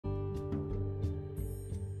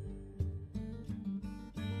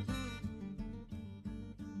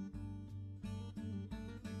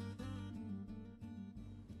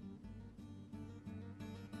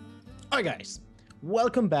Alright guys,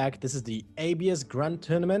 welcome back. This is the Abios Grand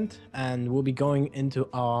Tournament and we'll be going into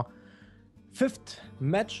our sixth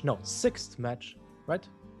match, right?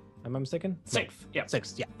 Am I mistaken? Sixth, yeah.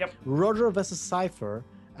 Sixth, yeah. Yep. Roger versus Cipher.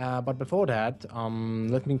 But before that,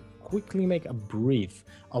 let me quickly make a brief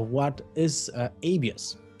of what is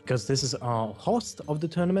Abios, because this is our host of the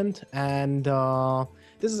tournament, and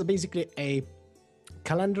this is basically a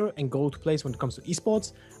calendar and go-to place when it comes to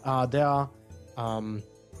esports. There are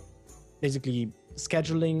basically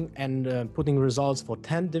scheduling and putting results for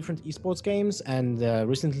 10 different esports games, and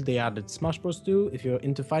recently they added Smash Bros 2 if you're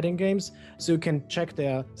into fighting games, so you can check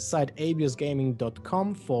their site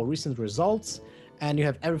abiosgaming.com for recent results, and you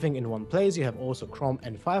have everything in one place. You have also Chrome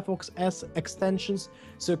and Firefox as extensions,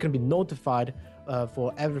 so you can be notified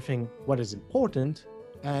for everything what is important,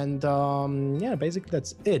 and yeah, basically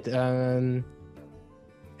that's it. Abios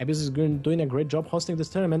is doing a great job hosting this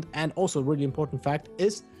tournament, and also a really important fact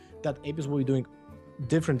is that Abios will be doing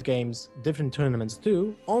different games, different tournaments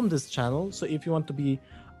too on this channel. So if you want to be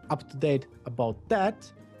up to date about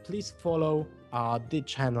that, please follow the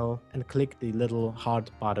channel and click the little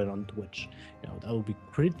heart button on Twitch. That would be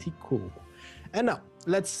pretty cool. And now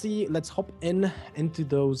let's hop into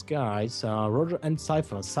those guys. Roger and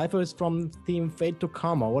Cipher. Cipher is from Team Fate to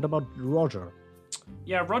Karma. What about Roger?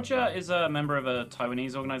 Yeah, Roger is a member of a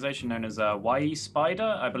Taiwanese organization known as YE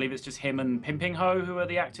Spider. I believe it's just him and Pimping Ho who are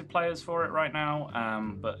the active players for it right now.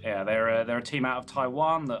 But yeah, they're a team out of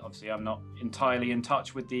Taiwan that obviously I'm not entirely in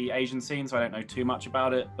touch with the Asian scene, so I don't know too much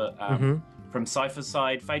about it. But from Cipher's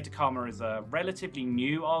side, Fate to Karma is a relatively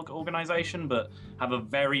new organization, but have a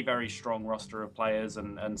very, very strong roster of players,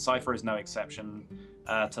 and Cipher is no exception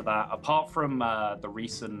to that. Apart from the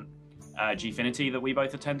recent Gfinity that we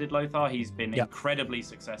both attended, Lothar, he's been incredibly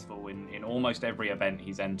successful in almost every event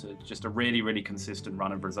he's entered. Just a really, really consistent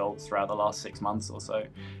run of results throughout the last 6 months or so.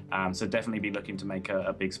 So definitely be looking to make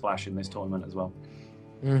a big splash in this tournament as well.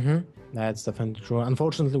 That's definitely true.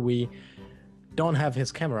 Unfortunately, we don't have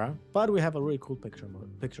his camera, but we have a really cool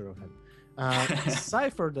picture of him.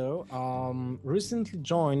 Cipher, though, recently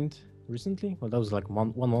joined. Recently? Well, that was like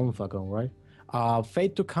one month ago, right?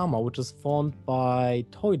 Fate to Karma, which is formed by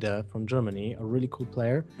Toide from Germany, a really cool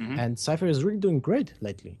player, and Cipher is really doing great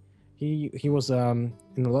lately. He was in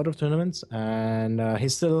a lot of tournaments, and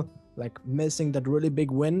he's still like missing that really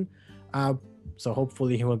big win. So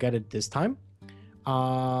hopefully he will get it this time.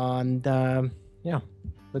 And yeah,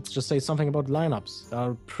 let's just say something about lineups. They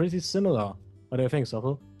are pretty similar. What do you think,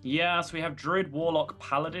 Sophel? Yeah, so we have Druid Warlock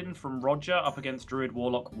Paladin from Roger up against Druid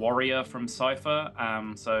Warlock Warrior from Cipher.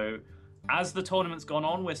 So as the tournament's gone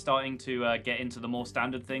on, we're starting to get into the more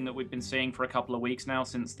standard thing that we've been seeing for a couple of weeks now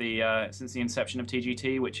since the inception of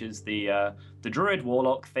TGT, which is the Druid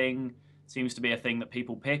Warlock thing. Seems to be a thing that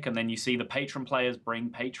people pick, and then you see the patron players bring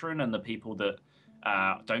patron, and the people that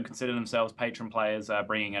don't consider themselves patron players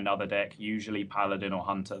bringing another deck, usually Paladin or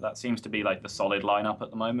Hunter. That seems to be like the solid lineup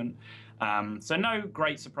at the moment. So no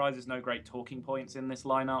great surprises, no great talking points in this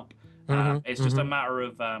lineup. It's just a matter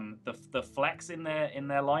of the flex in their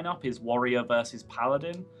lineup is Warrior versus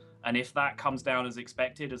Paladin, and if that comes down as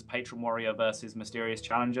expected as Patron Warrior versus Mysterious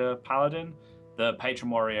Challenger Paladin, the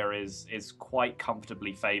Patron Warrior is quite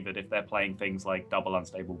comfortably favored if they're playing things like Double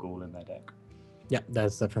Unstable Ghoul in their deck. Yeah,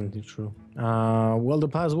 that's definitely true. Well, the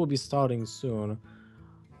players will be starting soon.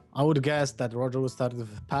 I would guess that Roger will start with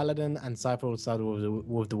Paladin and Cipher will start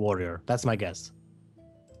with the Warrior. That's my guess.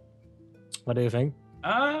 What do you think?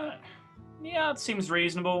 Yeah, it seems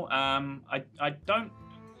reasonable. I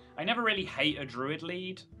never really hate a Druid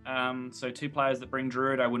lead. So two players that bring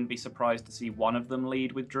Druid, I wouldn't be surprised to see one of them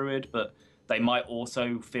lead with Druid, but they might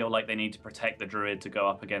also feel like they need to protect the Druid to go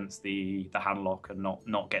up against the handlock and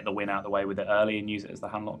not get the win out of the way with it early and use it as the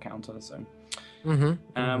handlock counter. So,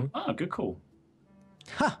 good call.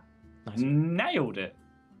 Ha! Nice. Nailed it.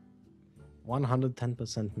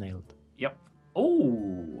 110% nailed. Yep.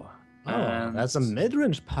 Ooh. That's a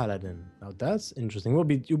mid-range Paladin. Now that's interesting. You'll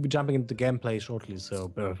be jumping into gameplay shortly, so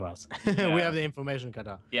bear with us. Yeah. We have the information,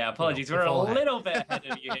 Kata. Yeah, apologies. We're a little bit ahead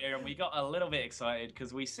of you here, and we got a little bit excited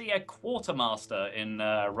because we see a Quartermaster in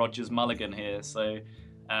Roger's mulligan here. So,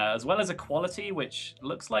 as well as a quality, which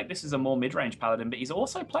looks like this is a more mid-range Paladin, but he's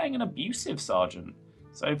also playing an Abusive Sergeant.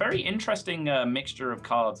 So, very interesting mixture of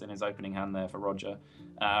cards in his opening hand there for Roger.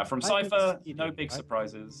 From Cipher, no big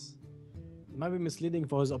surprises. It might be misleading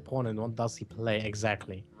for his opponent. What does he play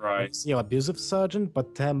exactly? Right. You see an Abusive Sergeant,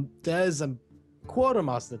 but there's a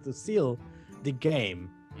Quartermaster to seal the game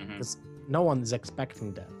because no one is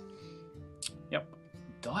expecting that. Yep.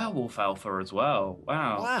 Direwolf Alpha as well.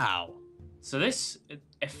 Wow. Wow. So this,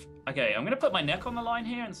 okay, I'm going to put my neck on the line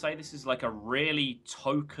here and say this is like a really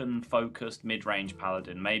token-focused mid-range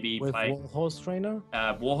paladin. Maybe With play Warhorse Trainer?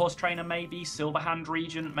 Warhorse Trainer, maybe Silverhand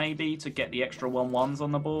Regent, maybe to get the extra 1/1s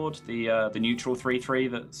on the board. The neutral 3/3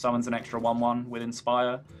 that summons an extra 1/1 with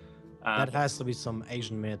Inspire. That has to be some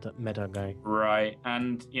Asian meta guy. Right,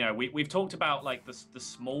 and you know we've talked about like the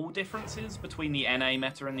small differences between the NA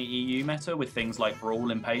meta and the EU meta with things like Brawl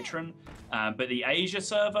and Patron, but the Asia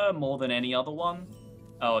server more than any other one.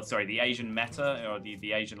 Oh, sorry, the Asian meta or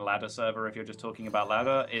the Asian ladder server, if you're just talking about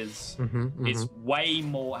ladder, is way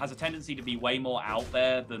more, has a tendency to be way more out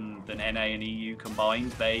there than NA and EU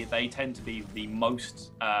combined. They tend to be the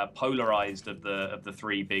most polarized of the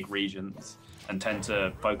three big regions, and tend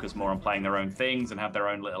to focus more on playing their own things and have their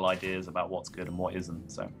own little ideas about what's good and what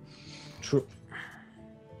isn't. So, true.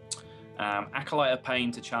 Acolyte of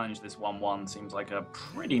Pain to challenge this 1/1 seems like a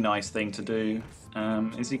pretty nice thing to do.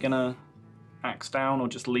 Is he gonna axe down or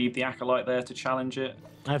just leave the Acolyte there to challenge it?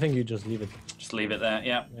 I think you just leave it. Just leave it there,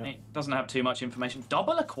 yeah. It doesn't have too much information.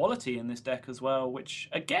 Double Equality in this deck as well, which,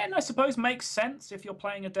 again, I suppose makes sense if you're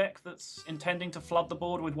playing a deck that's intending to flood the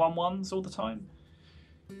board with 1/1s all the time.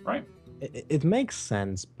 Right? It makes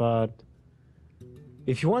sense, but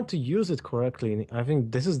if you want to use it correctly, I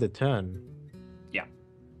think this is the turn.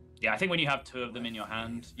 Yeah, I think when you have two of them in your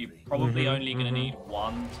hand, you're probably only going to need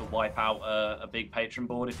one to wipe out a big patron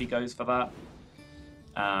board if he goes for that.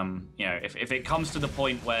 You know, if it comes to the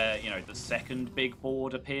point where, you know, the second big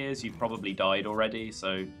board appears, you've probably died already.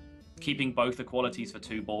 So keeping both equalities for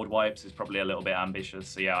 2 board wipes is probably a little bit ambitious.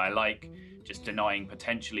 So yeah, I like just denying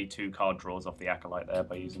potentially 2 card draws off the Acolyte there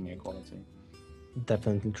by using the equality.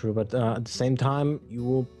 Definitely true, but at the same time, you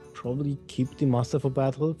will probably keep the Master for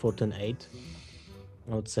Battle for turn 8.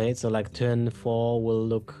 I would say so. Like turn 4 will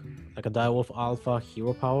look like a Direwolf Alpha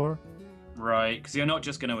hero power. Right, because you're not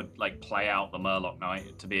just going to like play out the Murloc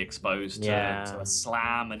Knight to be exposed to a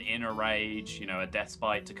Slam, an Inner Rage, you know, a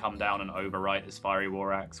Deathbite to come down and overwrite this Fiery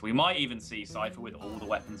War Axe. We might even see Cipher with all the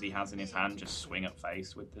weapons he has in his hand just swing at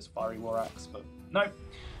face with this Fiery War Axe, but no.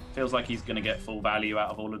 Feels like he's going to get full value out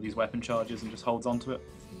of all of these weapon charges and just holds on to it.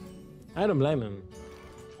 I don't blame him.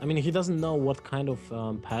 I mean, he doesn't know what kind of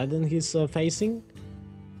paladin he's facing.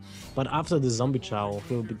 But after the Zombie Chow,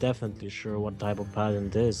 he'll be definitely sure what type of paladin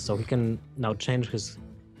it is, so he can now change his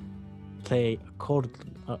play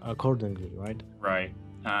accordingly, right? Right.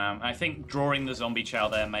 I think drawing the Zombie Chow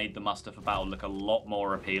there made the Muster for Battle look a lot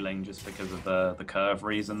more appealing just because of the curve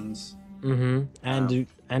reasons. Never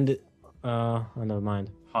mind.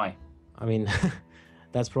 Hi. I mean,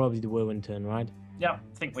 that's probably the whirlwind turn, right? Yeah,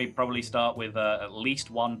 I think we probably start with at least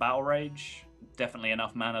 1 Battle Rage. Definitely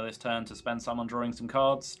enough mana this turn to spend some on drawing some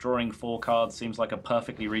cards. Drawing 4 cards seems like a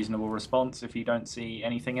perfectly reasonable response if you don't see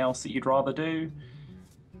anything else that you'd rather do.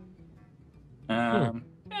 Yeah,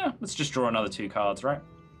 let's just draw another 2 cards, right?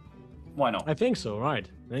 Why not? I think so, right.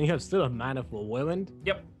 Then you have still a mana for Whirlwind.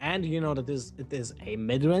 Yep. And you know that it is a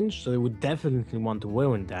mid-range, so you would definitely want to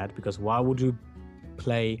Whirlwind that, because why would you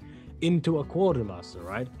play into a Quartermaster,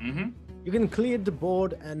 right? You can clear the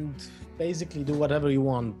board and basically do whatever you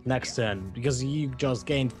want next turn, because you just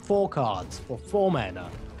gained 4 cards for 4 mana.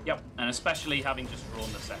 Yep, and especially having just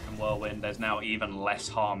drawn the second Whirlwind, there's now even less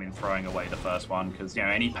harm in throwing away the first one, because, you know,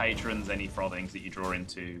 any Patrons, any Frothings that you draw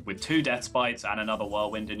into, with 2 Death Spites and another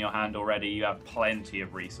Whirlwind in your hand already, you have plenty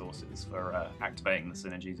of resources for activating the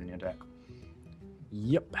synergies in your deck.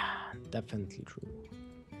 Yep, definitely true.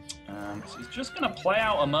 So he's just going to play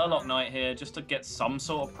out a Murloc Knight here just to get some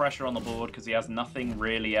sort of pressure on the board because he has nothing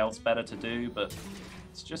really else better to do, but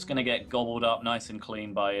it's just going to get gobbled up nice and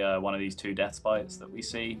clean by one of these 2 Death Spites that we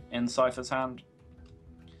see in Cipher's hand.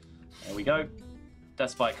 There we go.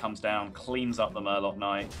 Death Spite comes down, cleans up the Murloc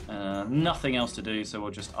Knight. Nothing else to do, so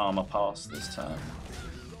we'll just Armor Pass this turn.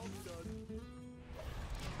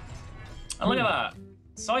 And look at that.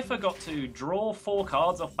 Cipher got to draw 4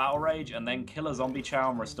 cards off Battle Rage and then kill a Zombie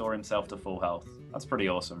Chow and restore himself to full health. That's pretty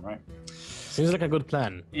awesome, right? Seems like a good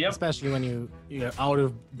plan. Yep. Especially when you're out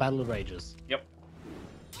of Battle Rages. Yep.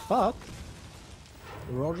 But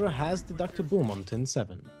Roger has the Dr. Boom on turn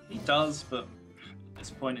 7. He does, but at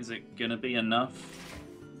this point, is it going to be enough?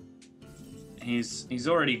 He's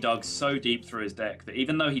already dug so deep through his deck that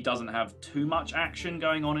even though he doesn't have too much action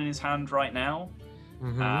going on in his hand right now,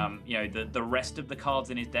 you know, the rest of the cards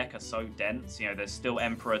in his deck are so dense. You know, there's still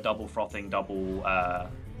Emperor, double Frothing, double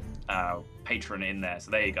Patron in there. So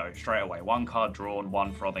there you go, straight away. 1 card drawn,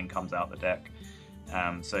 1 Frothing comes out the deck.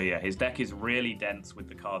 So yeah, his deck is really dense with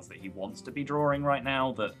the cards that he wants to be drawing right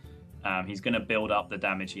now, that he's going to build up the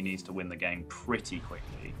damage he needs to win the game pretty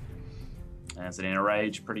quickly. As an Inner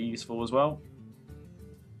Rage, pretty useful as well.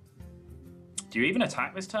 Do you even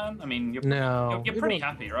attack this turn? I mean, you're pretty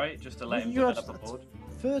happy, right? Just to let him develop a board.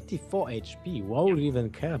 34 HP. Why would you even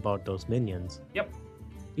care about those minions? Yep.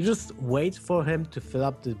 You just wait for him to fill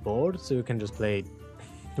up the board so you can just play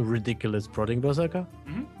ridiculous Prodding Berserker.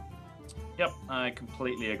 Yep, I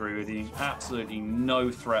completely agree with you. Absolutely no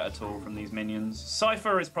threat at all from these minions.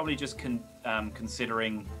 Cipher is probably just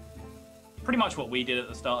considering pretty much what we did at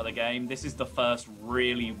the start of the game. This is the first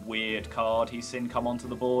really weird card he's seen come onto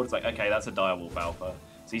the board. It's like, okay, that's a Direwolf Alpha.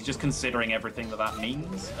 So he's just considering everything that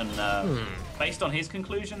means, and based on his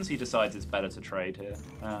conclusions, he decides it's better to trade here.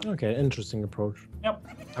 Okay, interesting approach. Yep.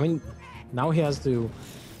 I mean, now he has to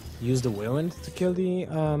use the Whirlwind to kill the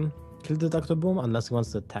Dr. Boom, unless he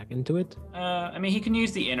wants to attack into it. I mean, he can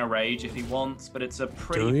use the Inner Rage if he wants, but it's a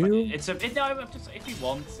pretty. Do you? If he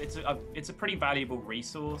wants, it's a pretty valuable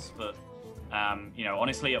resource, but. You know,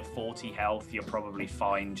 honestly, at 40 health, you're probably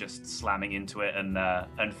fine just slamming into it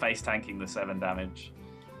and face tanking the 7 damage.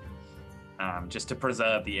 Just to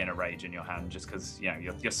preserve the Inner Rage in your hand, just because you know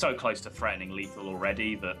you're so close to threatening lethal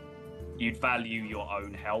already that you'd value your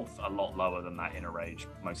own health a lot lower than that Inner Rage,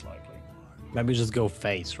 most likely. Maybe just go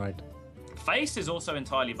face, right? Face is also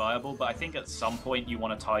entirely viable, but I think at some point you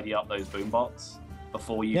want to tidy up those boom bots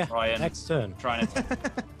before you try and next turn.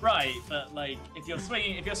 Right, but like if you're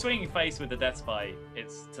swinging face with the Death Spite,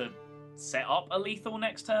 it's to set up a lethal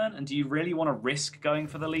next turn. And do you really want to risk going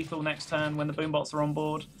for the lethal next turn when the boom bots are on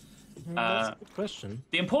board? That's a good question.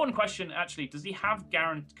 The important question, actually, does he have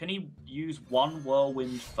can he use one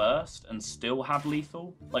Whirlwind first and still have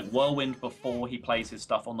lethal? Like Whirlwind before he plays his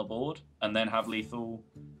stuff on the board, and then have lethal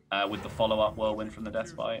with the follow-up Whirlwind from the Death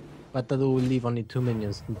Spite? But that will leave only 2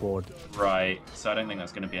 minions on board. Right, so I don't think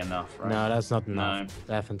that's going to be enough, right? No, that's not enough.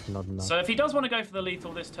 No. Definitely not enough. So if he does want to go for the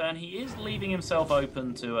lethal this turn, he is leaving himself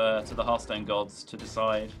open to the Hearthstone gods to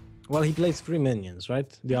decide. Well, he plays 3 minions,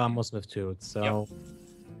 right? The Armor Smith too, so... Yep.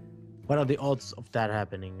 What are the odds of that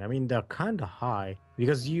happening? I mean, they're kind of high.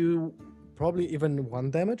 Because you... Probably even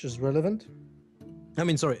 1 damage is relevant. I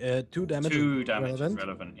mean, sorry, 2 damage 2 damage is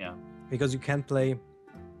relevant, yeah. Because you can play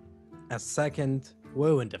a second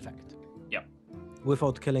Whirlwind effect. Yep.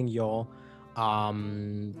 Without killing your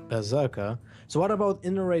Berserker. So what about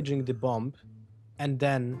Inner Raging the bomb and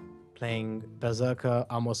then playing Berserker,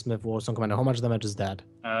 Armor Smith, Warsong Commander? How much damage is that?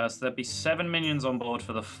 So there'd be 7 minions on board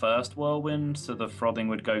for the first Whirlwind, so the Frothing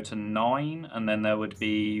would go to 9, and then there would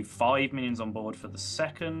be 5 minions on board for the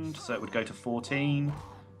second, so it would go to 14.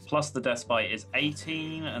 Plus the Death Spite is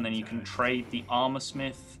 18, and then you can trade the Armor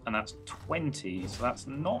Smith, and that's 20, so that's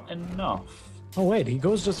not enough. Oh wait, he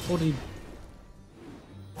goes just for the...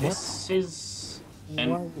 This is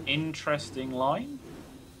an interesting line.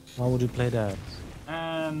 Why would you play that?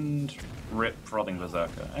 And rip Frothing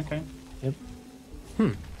Berserker. Okay. Yep.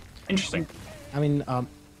 Interesting. I mean,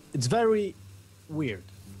 it's very weird.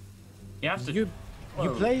 You have to... You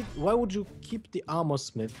play... Why would you keep the Armor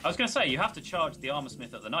Smith? I was going to say, you have to charge the Armor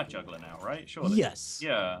Smith at the Knife Juggler now, right? Surely. Yes.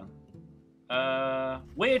 Yeah.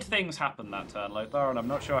 Weird things happened that turn, Lothar, and I'm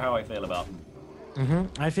not sure how I feel about them.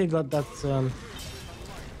 I feel that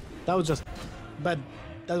was just bad.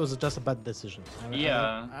 That was just a bad decision.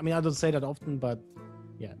 I mean, I don't say that often, but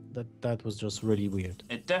yeah, that was just really weird.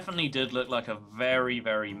 It definitely did look like a very,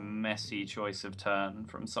 very messy choice of turn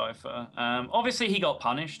from Cipher. Obviously, he got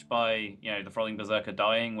punished by the Frothing Berserker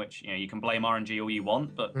dying, which you can blame RNG all you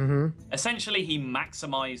want, but essentially he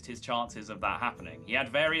maximized his chances of that happening. He had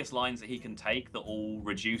various lines that he can take that all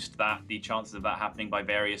reduced the chances of that happening by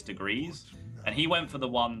various degrees. And he went for the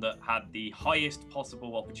one that had the highest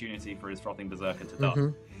possible opportunity for his Frothing Berserker to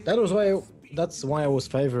die. That's why I was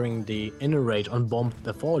favoring the Inner Rage on bomb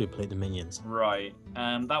before you play the minions. Right.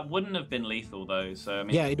 That wouldn't have been lethal though. So I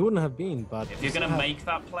mean, yeah, it wouldn't have been. But if you're going to make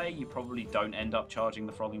that play, you probably don't end up charging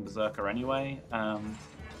the Frothing Berserker anyway.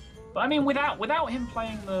 But I mean, without him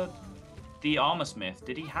playing the Armor Smith,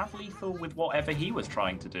 did he have lethal with whatever he was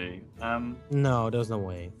trying to do? No, there's no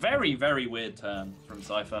way. Very, very weird turn from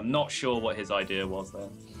Cipher. I'm not sure what his idea was there.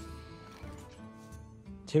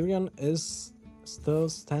 Tyrion is still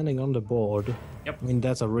standing on the board. Yep. I mean,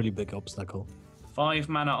 that's a really big obstacle. 5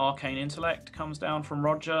 mana Arcane Intellect comes down from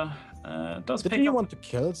Roger. Did you want to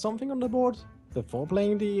kill something on the board before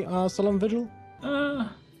playing the Solemn Vigil? I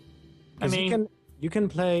mean... You can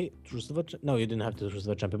play Trucifer. No, you didn't have to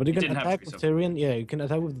Trucifer Champion, but you can attack with Tyrion. Yeah, you can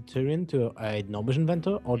attack with the Tyrion to a Gnomish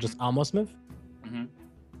Inventor or just Armor Smith.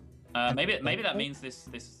 Maybe that means this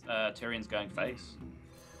Tyrion's going face.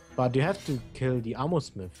 But you have to kill the Armor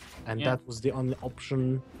Smith, and that was the only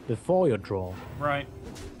option before your draw. Right.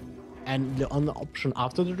 And the only option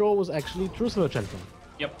after the draw was actually Trucifer Champion.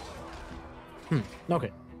 Yep.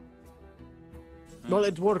 Okay. Well,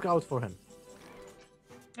 it worked out for him.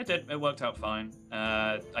 It did. It worked out fine.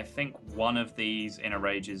 I think one of these inner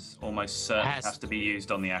rages almost certainly has to be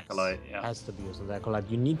used on the Acolyte. Yeah. Has to be used on the Acolyte.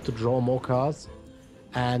 You need to draw more cards,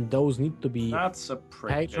 and those need to be That's a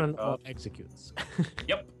pretty Patron good card. or Executes.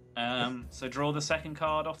 Yep. So draw the second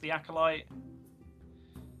card off the Acolyte.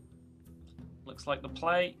 Looks like the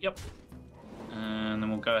play. Yep. And then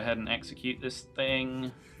we'll go ahead and execute this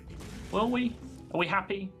thing. Will we? Are we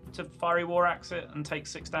happy to Fiery War Axe it and take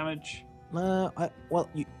 6 damage?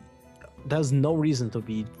 There's no reason to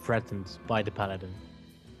be threatened by the Paladin.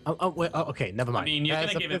 Okay, never mind. I mean, you're going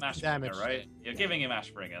to give him Ashbringer, right? You're giving him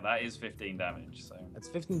Ashbringer. That is 15 damage. So that's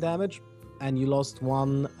 15 damage, and you lost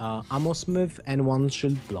one Ammo Smith and one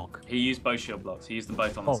Shield Block. He used both Shield Blocks. He used them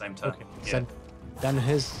both on the same turn. Okay. Yeah. So then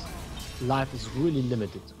his life is really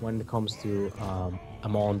limited when it comes to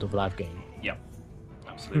amount of life gain. Yep,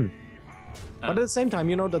 absolutely. But at the same time,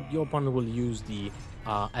 you know that your opponent will use the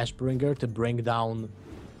Ashbringer to bring down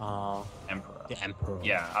Emperor. the Emperor.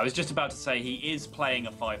 Yeah, I was just about to say he is playing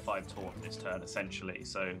a 5/5 taunt this turn, essentially.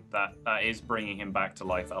 So that is bringing him back to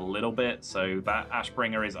life a little bit. So that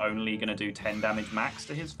Ashbringer is only going to do 10 damage max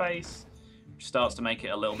to his face, which starts to make it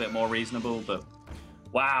a little bit more reasonable. But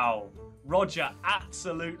wow, Roger,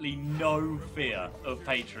 absolutely no fear of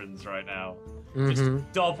patrons right now. Just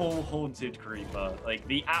double Haunted Creeper, like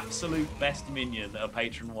the absolute best minion a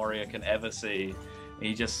patron warrior can ever see.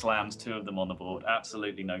 He just slams 2 of them on the board.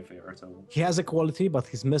 Absolutely no fear at all. He has a quality, but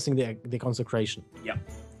he's missing the consecration. Yep.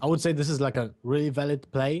 I would say this is like a really valid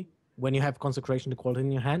play when you have consecration, the quality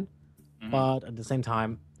in your hand. But at the same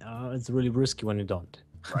time, it's really risky when you don't.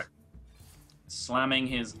 Right. Slamming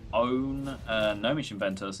his own Gnomish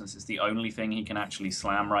Inventor, since it's the only thing he can actually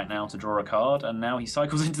slam right now to draw a card, and now he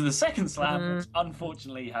cycles into the second slam, which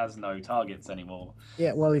unfortunately has no targets anymore.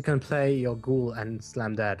 Yeah, well, you can play your Ghoul and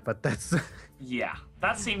slam that, but that's... Yeah,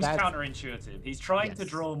 that seems counterintuitive. He's trying to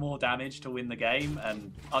draw more damage to win the game,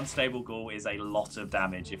 and Unstable Ghoul is a lot of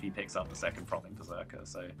damage if he picks up the second Frothing Berserker,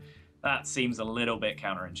 so that seems a little bit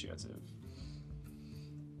counterintuitive.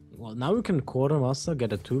 Well, now we can Quartermaster,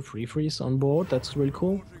 get a 2/3 freeze on board. That's really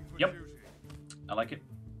cool. Yep, I like it.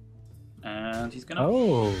 And he's gonna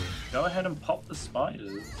go ahead and pop the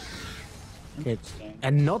spiders.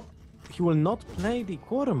 And he will not play the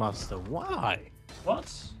Quartermaster. Why?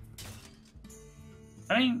 What?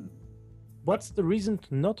 I mean, what's the reason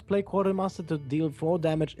to not play Quartermaster to deal 2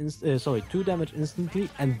 damage instantly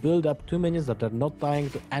and build up 2 minions that are not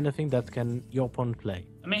dying to anything that can your opponent play?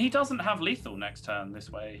 I mean, he doesn't have lethal next turn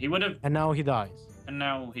this way. He would have. And now he dies. And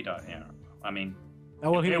now he dies. Yeah. I mean, he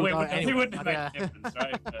wouldn't make a difference,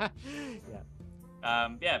 right? But,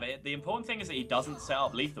 yeah. But the important thing is that he doesn't set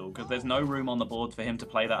up lethal because there's no room on the board for him to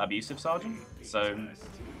play that abusive sergeant. So,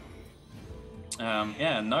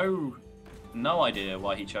 no idea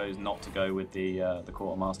why he chose not to go with the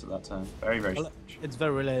Quartermaster that turn. Very strange. It's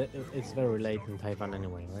very late in Taiwan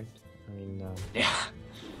anyway, right? I mean, yeah.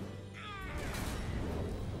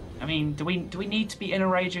 I mean, do we need to be inner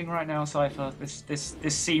raging right now, Cipher? This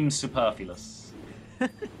seems superfluous.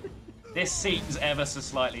 This seems ever so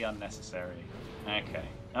slightly unnecessary. Okay.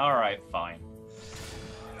 All right. Fine.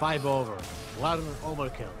 5 over. One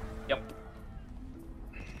overkill. Yep.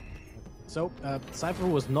 So Cipher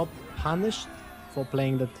was not punished for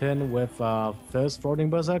playing the turn with first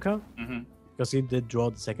Frothing Berserker because he did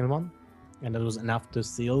draw the second one, and that was enough to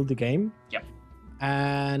seal the game. Yep.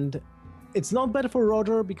 And it's not bad for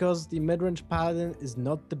Roger because the mid-range Paladin is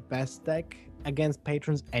not the best deck against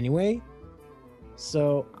patrons anyway.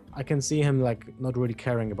 So I can see him like not really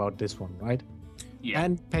caring about this one, right? Yeah.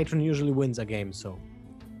 And patron usually wins a game, so.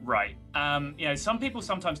 Right. Some people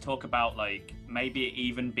sometimes talk about like maybe it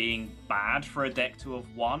even being bad for a deck to have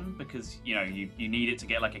won because you need it to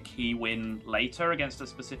get like a key win later against a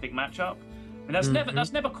specific matchup. I mean,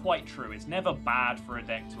 that's never quite true. It's never bad for a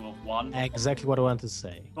deck to have won. Exactly what I wanted to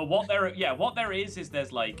say. But what there is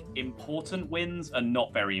there's like important wins and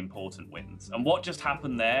not very important wins. And what just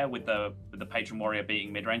happened there with the Patron Warrior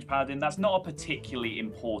beating mid-range Paladin, that's not a particularly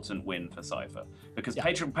important win for Cipher because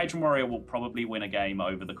Patron Warrior will probably win a game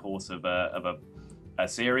over the course of a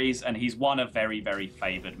series, and he's won a very, very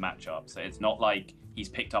favored matchup. So it's not like he's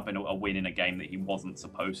picked up a win in a game that he wasn't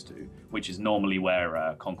supposed to, which is normally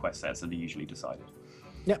where conquest sets are usually decided.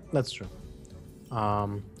 Yeah, that's true.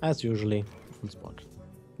 As usually on spot.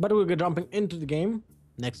 But we're jumping into the game.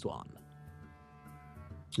 Next one.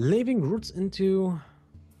 Leaving roots into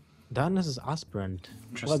Darkness's Aspirant.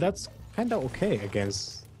 Well, that's kind of okay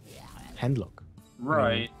against Handlock.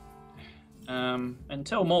 Right.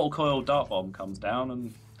 Until Mortal Coil Dart Bomb comes down,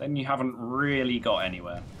 and then you haven't really got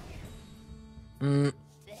anywhere.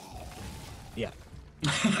 Yeah.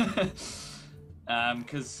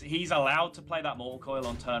 Because he's allowed to play that Mortal Coil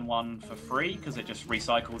on turn 1 for free, because it just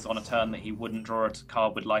recycles on a turn that he wouldn't draw a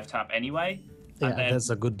card with life tap anyway. Yeah, And then, that's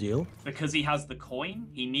a good deal. because he has the coin,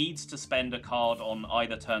 he needs to spend a card on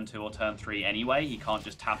either turn 2 or turn 3 anyway. He can't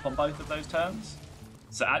just tap on both of those turns.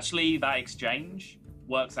 So actually, that exchange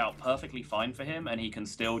works out perfectly fine for him, and he can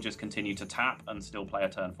still just continue to tap and still play a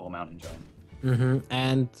turn 4 Mountain Giant.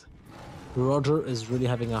 And Roger is really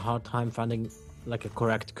having a hard time finding like a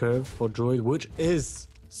correct curve for Druid, which is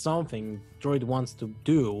something Druid wants to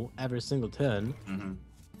do every single turn.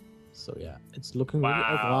 So yeah, it's looking really...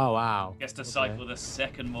 Oh, wow. Gets to cycle the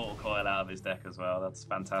second Mortal Coil out of his deck as well. That's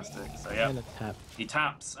fantastic. So yeah, he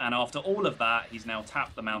taps, and after all of that, he's now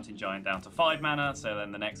tapped the Mountain Giant down to 5 mana. So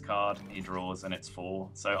then the next card he draws, and it's 4.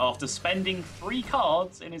 So after spending 3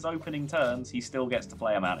 cards in his opening turns, he still gets to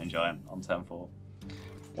play a Mountain Giant on turn 4.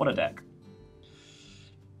 What a deck.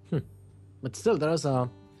 But still, there's a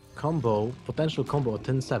potential combo of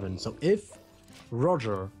turn 7. So if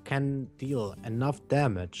Roger can deal enough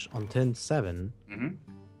damage on turn 7,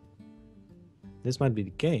 this might be the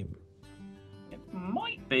game. It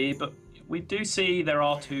might be, but we do see there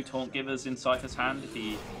are 2 Taunt Givers in Cipher's hand if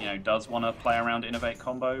he, does want to play around Innovate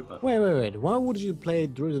combo. But Wait. Why would you play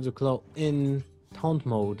Druid of the Claw in taunt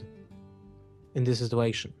mode in this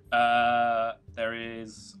situation? There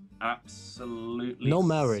is absolutely no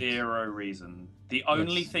merit. 0 reason. The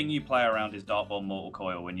only thing you play around is Dark Bomb Mortal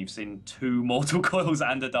Coil when you've seen 2 Mortal Coils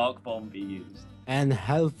and a Dark Bomb be used. And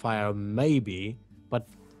Hellfire maybe, but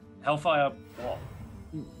Hellfire what?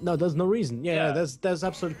 No, there's no reason. Yeah. There's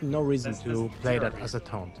absolutely no reason to play that as a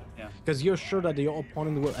taunt. Yeah. Because you're sure that your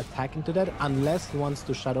opponent will attack into that unless he wants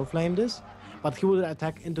to Shadow Flame this, but he will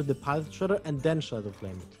attack into the Path Shredder and then Shadow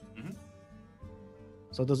Flame it.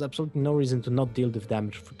 So there's absolutely no reason to not deal the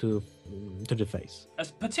damage to the face.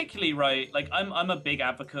 That's particularly right. Like I'm a big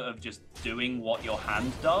advocate of just doing what your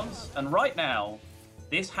hand does, and right now,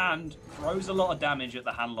 this hand throws a lot of damage at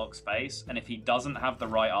the handlock space, and if he doesn't have the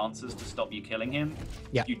right answers to stop you killing him,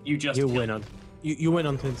 you win on you win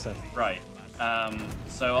on turn 7. Right.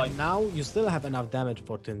 Now you still have enough damage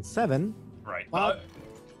for turn 7. Right. But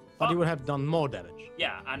you would have done more damage.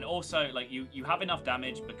 Yeah, and also like you have enough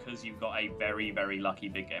damage because you've got a very, very lucky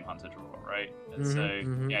big game hunter draw, right?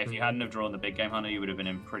 And if you hadn't have drawn the big game hunter, you would have been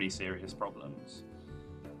in pretty serious problems.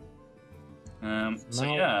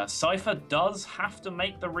 Cipher does have to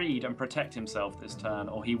make the read and protect himself this turn,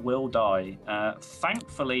 or he will die.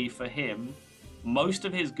 Thankfully for him, most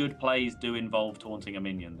of his good plays do involve taunting a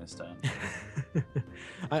minion this turn.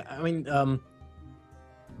 I mean,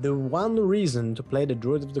 the one reason to play the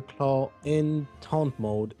Druid of the Claw in taunt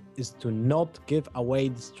mode is to not give away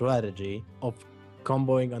the strategy of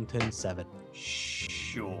comboing on turn 7.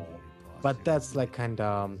 Sure. But that's like kind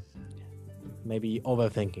of maybe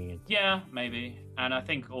overthinking it. Yeah, maybe. And I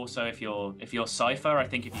think also if you're Cipher, I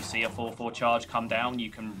think if you see a 4/4 charge come down, you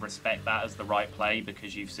can respect that as the right play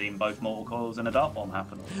because you've seen both Mortal Coils and a Dark Bomb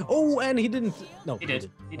happen. Oh, and he didn't. No, he did.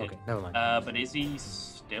 He did. Okay, never mind. But is he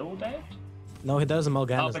still dead? No, he does a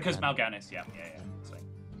Mal'Ganis. Oh, because Mal'Ganis, yeah.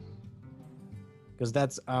 Because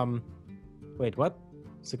that's wait, what?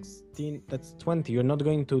 16. That's 20. You're not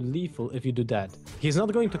going to lethal if you do that. He's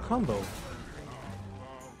not going to combo.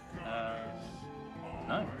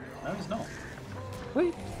 No, he's not.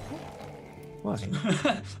 Wait. Why?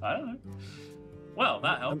 I don't know. Well,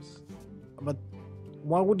 that helps. But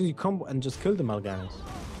why would you combo and just kill the Mal'Ganis?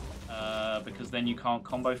 Because then you can't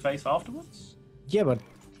combo face afterwards. Yeah, but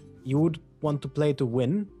you would want to play to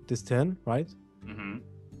win this turn, right?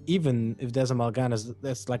 Even if there's a Mal'Ganis,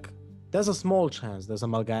 there's a small chance there's a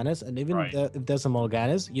Mal'Ganis, and even if there's a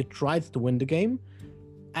Mal'Ganis, you tried to win the game,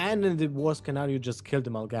 and in the worst scenario, you just kill the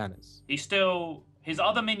Mal'Ganis. His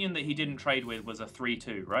other minion that he didn't trade with was a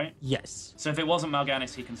 3/2, right? Yes. So if it wasn't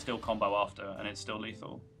Mal'Ganis, he can still combo after, and it's still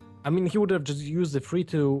lethal. I mean, he would have just used the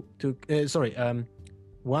 3/2 to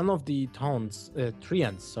one of the taunts,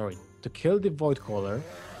 treants, to kill the Voidcaller,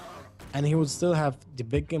 and he would still have the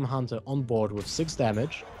big game hunter on board with 6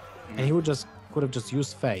 damage, and he could have just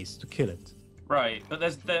used face to kill it. Right, but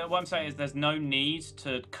what I'm saying is there's no need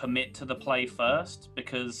to commit to the play first,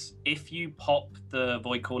 because if you pop the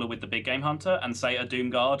Voidcaller with the big game hunter and say a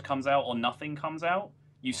Doomguard comes out or nothing comes out,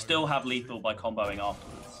 you still have lethal by comboing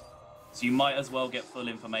afterwards. So you might as well get full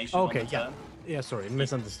information on the turn. Yeah, sorry,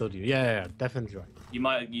 misunderstood you. Yeah, definitely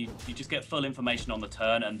right. You just get full information on the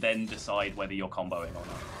turn and then decide whether you're comboing or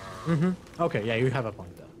not. Okay, yeah, you have a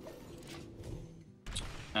point there.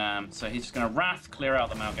 So he's just going to Wrath, clear out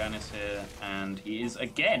the Mal'Ganis here, and he is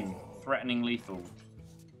again threatening lethal.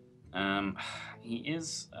 He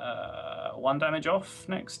is 1 damage off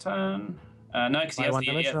next turn. No, because he has,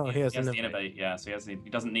 he has the innovate. Yeah, so he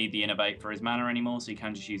doesn't need the innovate for his mana anymore, so he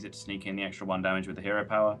can just use it to sneak in the extra 1 damage with the hero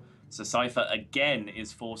power. So Cipher again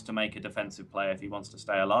is forced to make a defensive play if he wants to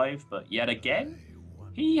stay alive, but yet again,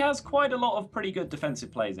 he has quite a lot of pretty good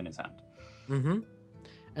defensive plays in his hand. Mm-hmm.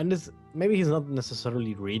 And maybe he's not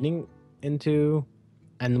necessarily reading into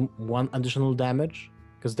one additional damage,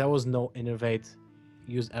 because there was no innovate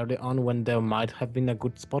used early on when there might have been a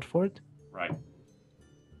good spot for it. Right.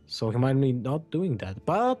 So he might be not doing that,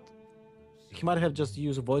 but he might have just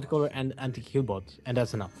used Void Color and Anti-Healbot, and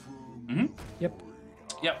that's enough. Mm-hmm. Yep.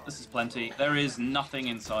 Yep, this is plenty. There is nothing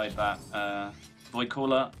inside that Void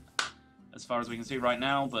Caller, as far as we can see right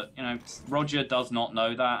now, but, you know, Roger does not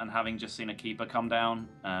know that, and having just seen a Keeper come down,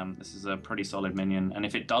 this is a pretty solid minion. And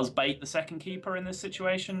if it does bait the second Keeper in this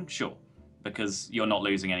situation, sure, because you're not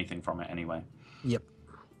losing anything from it anyway. Yep.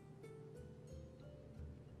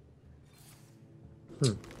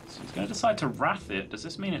 So he's going to decide to Wrath it. Does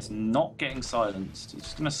this mean it's not getting silenced? He's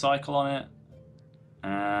just going to cycle on it.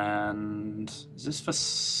 And is this for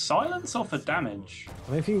silence or for damage?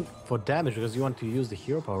 I think for damage, because you want to use the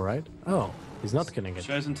hero power, right? Oh, he's not killing it.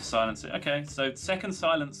 Chosen to silence it. Okay, so second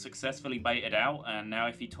silence successfully baited out, and now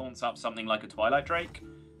if he taunts up something like a Twilight Drake,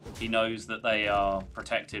 he knows that they are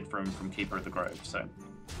protected from Keeper of the Grove. So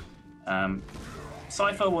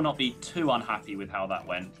Cipher will not be too unhappy with how that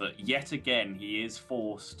went, but yet again he is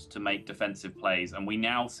forced to make defensive plays, and we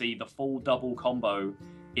now see the full double combo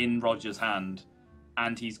in Roger's hand.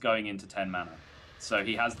 And he's going into 10 mana. So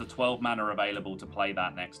he has the 12 mana available to play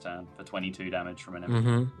that next turn for 22 damage from an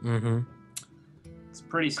enemy. It's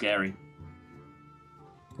pretty scary.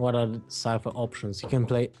 What are the Cipher options? You can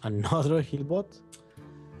play another Healbot.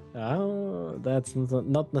 Oh, that's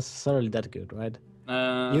not necessarily that good, right?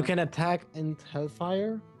 You can attack and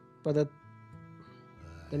Hellfire, but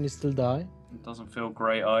then you still die. It doesn't feel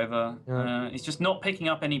great either. Yeah. He's just not picking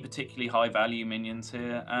up any particularly high value minions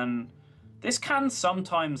here, and this can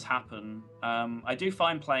sometimes happen. I do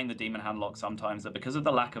find playing the Demon Handlock sometimes that because of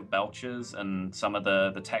the lack of Belchers and some of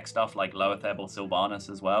the tech stuff like Loatheb or Sylvanas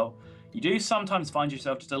as well, you do sometimes find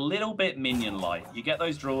yourself just a little bit minion-light. You get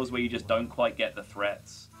those draws where you just don't quite get the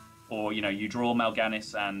threats. Or, you know, you draw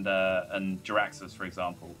Mal'Ganis and Jiraxxus, for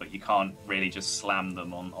example, but you can't really just slam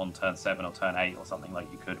them on turn 7 or turn 8 or something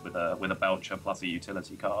like you could with a Belcher plus a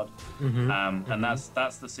utility card. And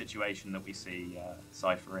that's the situation that we see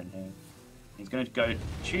Cipher in here. He's going to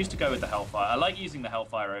choose to go with the Hellfire. I like using the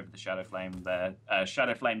Hellfire over the Shadow Flame there.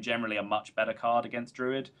 Shadow Flame generally a much better card against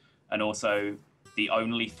Druid, and also the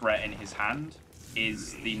only threat in his hand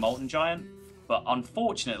is the Molten Giant. But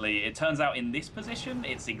unfortunately, it turns out in this position,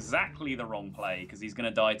 it's exactly the wrong play, because he's going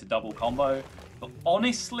to die to double combo. But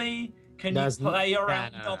honestly, can you play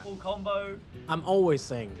around double combo? I'm always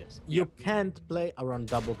saying this. You can't play around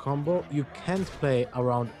double combo. You can't play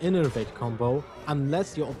around innervate combo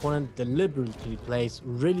unless your opponent deliberately plays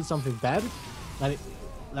really something bad,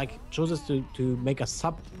 like chooses to make a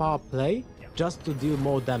subpar play just to deal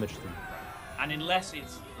more damage to you. And unless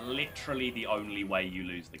it's literally the only way you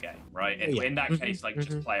lose the game, right? In that case, like,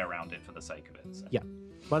 just play around it for the sake of it. So. Yeah,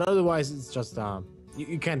 but otherwise it's just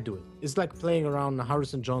you can't do it. It's like playing around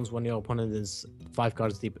Harrison Jones when your opponent is 5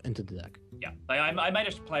 cards deep into the deck. Yeah, I made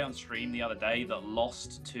a play on stream the other day that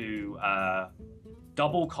lost to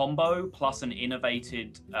double combo plus an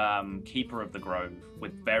innovated Keeper of the Grove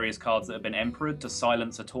with various cards that have been Emperored to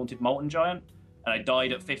silence a Taunted Molten Giant, and I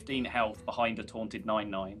died at 15 health behind a Taunted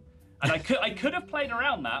 9/9. And I could have played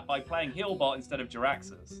around that by playing Healbot instead of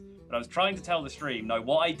Jiraxxus. But I was trying to tell the stream, no,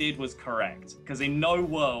 what I did was correct. Because in no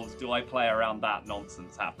world do I play around that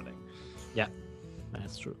nonsense happening. Yeah,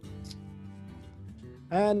 that's true.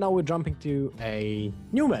 And now we're jumping to a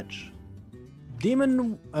new match.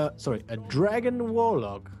 A Dragon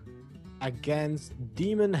Warlock against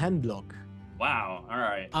Demon Handlock. Wow, all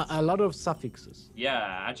right. A lot of suffixes.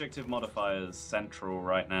 Yeah, adjective modifiers central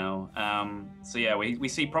right now. So yeah, we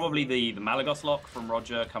see probably the Malagos lock from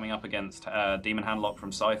Roger coming up against Demon Handlock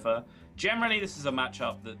from Cipher. Generally, this is a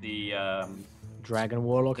matchup that the Dragon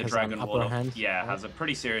Warlock has an upper hand. Yeah, has a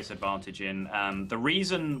pretty serious advantage in.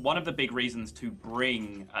 One of the big reasons to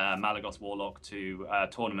bring Malagos Warlock to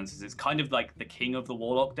tournaments is it's kind of like the king of the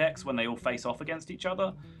Warlock decks when they all face off against each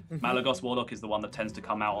other. Malagos Warlock is the one that tends to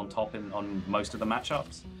come out on top on most of the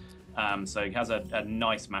matchups. So he has a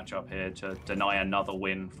nice matchup here to deny another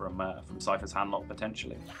win from Cipher's Handlock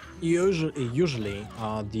potentially. Usually,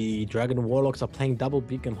 the Dragon Warlocks are playing double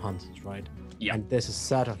Beacon Hunters, right? Yeah. And this is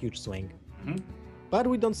such a huge swing. But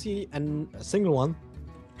we don't see a single one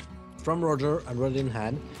from Roger and Roger in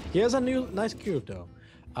hand. He has a new nice cube though.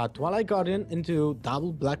 Twilight Guardian into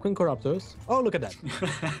double Blackwing Corruptors. Oh, look at that.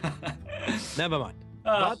 Never mind.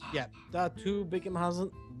 But yeah, there are two big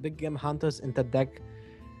game hunters in the deck.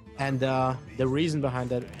 And the reason behind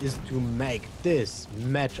that is to make this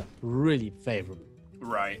matchup really favorable.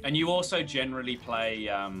 Right, and you also generally play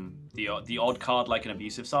the odd card like an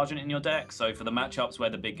Abusive Sergeant in your deck. So for the matchups where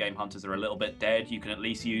the big game hunters are a little bit dead, you can at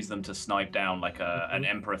least use them to snipe down like an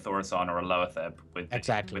Emperor Thaurissan or a Loatheb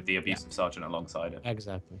with the Abusive Sergeant alongside it.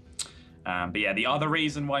 Exactly. But yeah, the other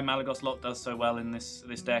reason why Malagos Lot does so well in this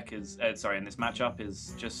deck is in this matchup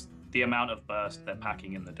is just the amount of burst they're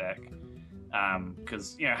packing in the deck.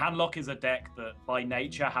 Because Handlock is a deck that by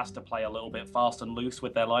nature has to play a little bit fast and loose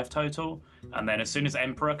with their life total, and then as soon as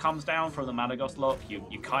Emperor comes down from the Malagos Lock,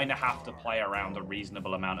 you kind of have to play around a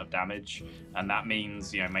reasonable amount of damage, and that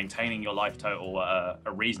means maintaining your life total at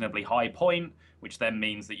a reasonably high point, which then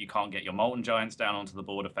means that you can't get your Molten Giants down onto the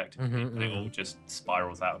board effectively, but it all just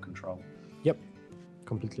spirals out of control. Yep,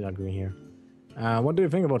 completely agree here. What do you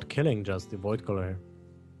think about killing just the Void Color here?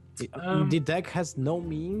 The deck has no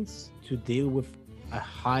means to deal with a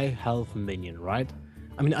high health minion, right?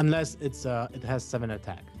 I mean, unless it has 7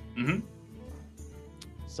 attack. Mm-hmm.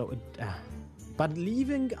 So but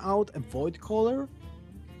leaving out a Void Caller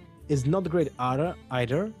is not great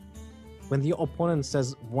either when the opponent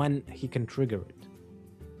says when he can trigger it.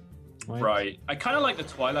 Right. I kind of like the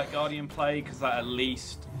Twilight Guardian play because that at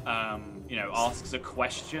least asks a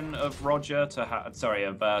question of Roger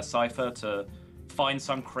of Cipher to find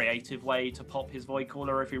some creative way to pop his Void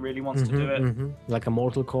Caller if he really wants to do it. Like a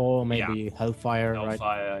Mortal Core, maybe Hellfire,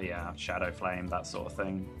 right? Yeah, Shadow Flame, that sort of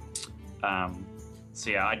thing. So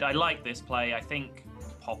yeah, I like this play. I think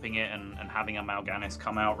popping it and having a Mal'Ganis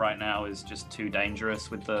come out right now is just too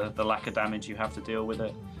dangerous with the lack of damage you have to deal with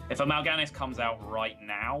it. If a Mal'Ganis comes out right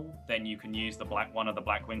now, then you can use one of the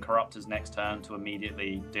Blackwing Corruptors next turn to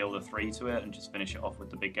immediately deal the 3 to it and just finish it off with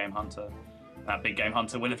the Big Game Hunter. That Big Game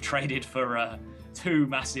Hunter will have traded for 2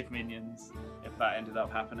 massive minions if that ended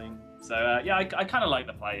up happening. So I kind of like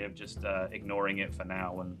the play of just ignoring it for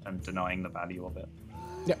now and denying the value of it.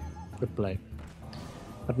 Yeah, good play.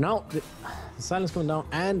 But now the silence coming down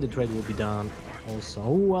and the trade will be done also.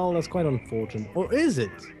 Oh, well, that's quite unfortunate. Or is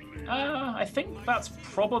it? I think that's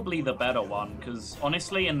probably the better one, because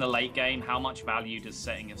honestly, in the late game, how much value does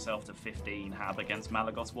setting yourself to 15 have against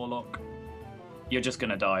Malagos Warlock? You're just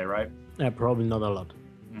going to die, right? Yeah, probably not a lot.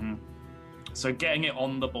 Mm-hmm. So getting it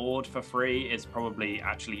on the board for free is probably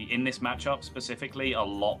actually, in this matchup specifically, a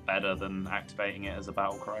lot better than activating it as a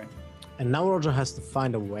battle cry. And now Roger has to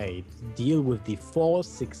find a way to deal with the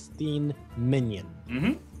 4/16 minion.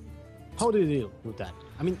 Mm-hmm. How do you deal with that?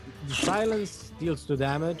 I mean, the silence deals 2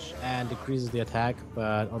 damage and decreases the attack,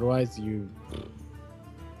 but otherwise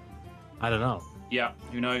I don't know. Yeah,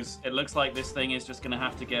 who knows? It looks like this thing is just going to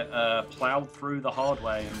have to get plowed through the hard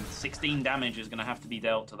way, and 16 damage is going to have to be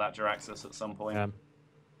dealt to that Jaraxxus at some point. Yeah.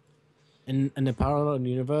 In the parallel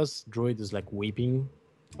universe, Druid is like weeping.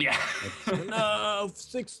 Yeah. Like, no,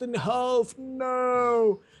 16 health,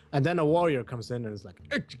 no! And then a warrior comes in and is like,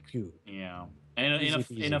 execute. Yeah.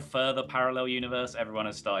 In a further parallel universe, everyone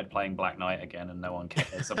has started playing Black Knight again, and no one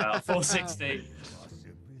cares about 416.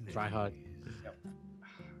 Try hard.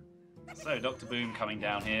 So Dr. Boom coming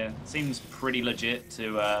down here. Seems pretty legit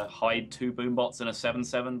to hide 2 Boombots and a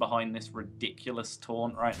 7/7 behind this ridiculous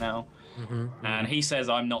taunt right now. And he says,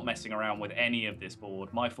 I'm not messing around with any of this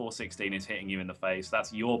board. My 416 is hitting you in the face.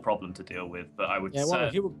 That's your problem to deal with. But I would say...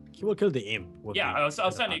 well, he will kill the imp. I'll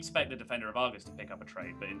certainly expect the Defender of Argus to pick up a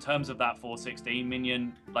trade. But in terms of that 416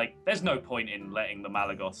 minion, like, there's no point in letting the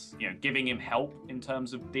Malagos, giving him help in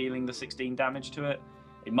terms of dealing the 16 damage to it.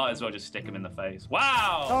 He might as well just stick him in the face.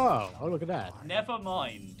 Wow! Oh, look at that. Never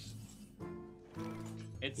mind.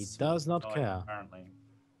 He does not care. Apparently.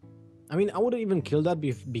 I mean, I wouldn't even kill that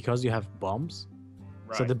because you have bombs.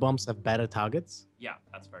 Right. So the bombs have better targets. Yeah,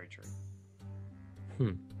 that's very true.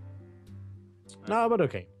 No, but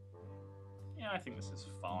okay. Yeah, I think this is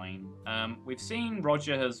fine. We've seen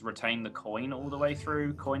Roger has retained the coin all the way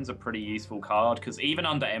through. Coin's a pretty useful card, because even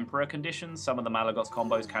under Emperor conditions, some of the Malagos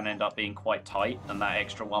combos can end up being quite tight, and that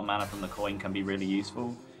extra 1 mana from the coin can be really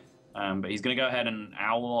useful. But he's going to go ahead and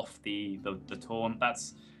owl off the taunt.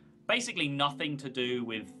 That's basically nothing to do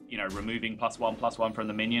with, removing +1/+1 from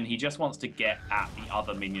the minion. He just wants to get at the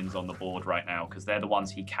other minions on the board right now, because they're the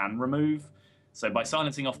ones he can remove. So by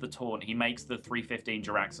silencing off the taunt, he makes the 3/15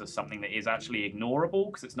 Jaraxxus something that is actually ignorable,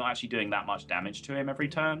 because it's not actually doing that much damage to him every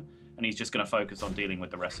turn, and he's just going to focus on dealing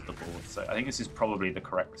with the rest of the board. So I think this is probably the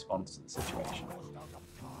correct response to the situation.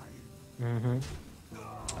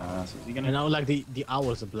 So is he gonna... And now, like the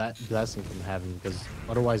hour is a blessing from heaven, because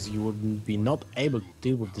otherwise you wouldn't be not able to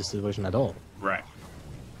deal with this situation at all. Right.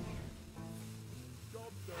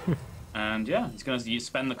 And yeah, he's going to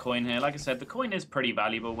spend the coin here. Like I said, the coin is pretty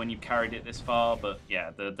valuable when you've carried it this far, but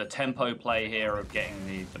yeah, the tempo play here of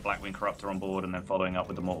getting the Blackwing Corruptor on board and then following up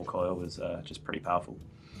with the Mortal Coil is just pretty powerful.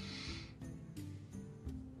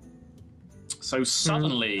 So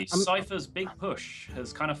suddenly, Cipher's big push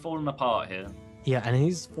has kind of fallen apart here. Yeah, and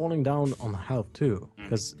he's falling down on health too,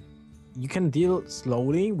 because you can deal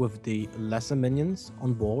slowly with the lesser minions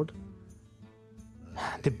on board.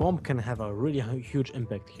 The bomb can have a really huge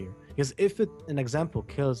impact here. Because if it, an example,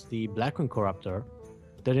 kills the Blackwing Corruptor,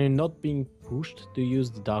 then you're not being pushed to use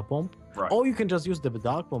the Dark Bomb. Right. Or you can just use the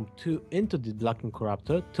Dark Bomb into the Blackwing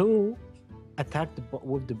Corruptor to attack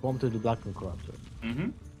with the bomb to the Blackwing Corruptor.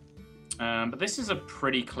 But this is a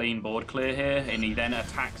pretty clean board clear here, and he then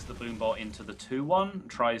attacks the Boombot into the 2-1,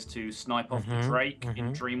 tries to snipe off the Drake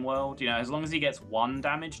in Dreamworld. You know, as long as he gets 1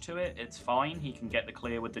 damage to it, it's fine. He can get the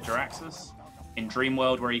clear with the Jiraxxus. In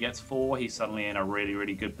Dreamworld, where he gets 4, he's suddenly in a really,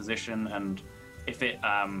 really good position, and if it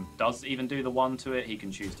does even do the 1 to it, he can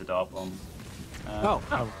choose to Dark Bomb.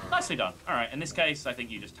 Nicely done. All right, in this case, I think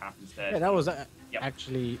you just tap instead. Yeah, that was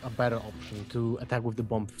actually a better option, to attack with the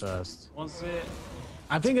bomb first. Was it?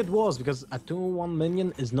 I think it was, because a 2-1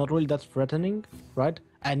 minion is not really that threatening, right?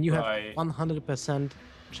 And you have 100%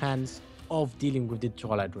 chance of dealing with the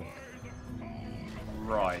Twilight Drake.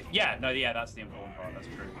 Right. Yeah, no, yeah, that's the important part, that's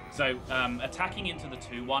true. So, attacking into the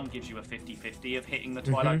 2-1 gives you a 50-50 of hitting the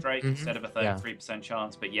Twilight Drake instead of a 33%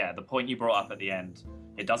 chance. But yeah, the point you brought up at the end,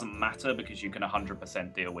 it doesn't matter because you can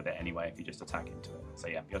 100% deal with it anyway if you just attack into it. So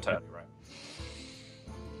yeah, you're totally right.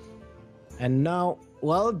 And now,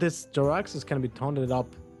 well, this Jiraxxus can be taunted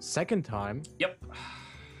up second time. Yep.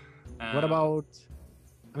 What about...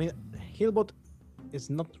 I mean, Healbot is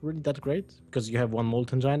not really that great because you have 1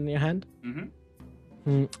 Molten Giant in your hand.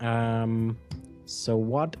 So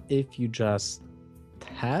what if you just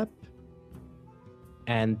tap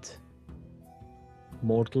and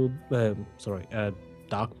Dark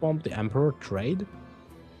Bomb the Emperor trade?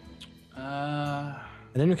 And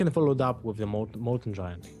then you can follow it up with the Molten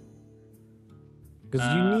Giant.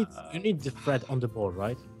 Because you need the threat on the board,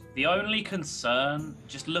 right? The only concern,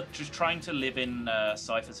 just trying to live in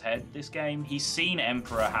Cipher's head this game, he's seen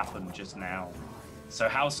Emperor happen just now. So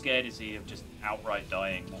how scared is he of just outright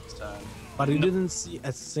dying next turn? But he didn't see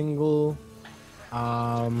a single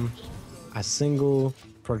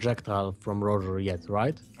projectile from Roger yet,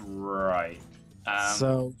 right? Right.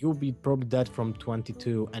 So you'll be probably dead from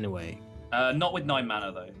 22 anyway. Not with 9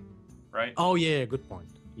 mana though, right? Oh yeah, good point.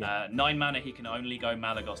 Yeah. 9 mana, he can only go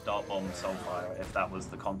Malagos, Dark Bomb, Soulfire if that was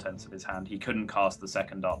the contents of his hand. He couldn't cast the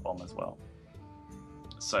second Dark Bomb as well.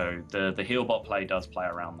 So the Healbot play does play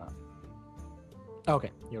around that.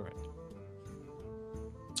 Okay, you're right.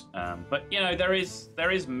 But you know, there is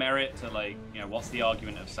merit to, like, you know, what's the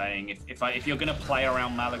argument of saying if you're going to play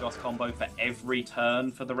around Malagos combo for every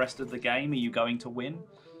turn for the rest of the game, are you going to win?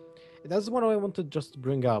 That's what I want to just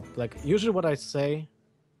bring up. Like, usually what I say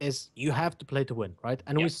is you have to play to win, right?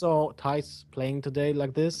 And we saw Tice playing today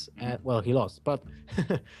like this, and well, he lost. But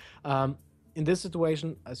in this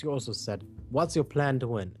situation, as you also said, what's your plan to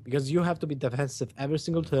win? Because you have to be defensive every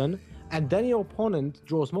single turn, and then your opponent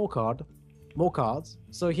draws more cards,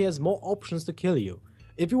 so he has more options to kill you.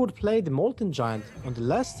 If you would play the Molten Giant on the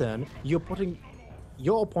last turn, you're putting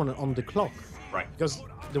your opponent on the clock. Right. Because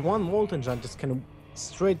the 1 Molten Giant just can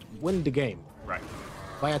straight win the game. Right.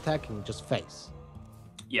 By attacking just face.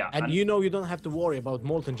 Yeah. And you know you don't have to worry about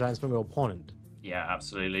Molten Giants from your opponent. Yeah,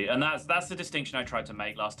 absolutely. And that's the distinction I tried to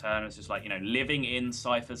make last turn. It's just like, you know, living in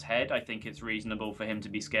Cipher's head, I think it's reasonable for him to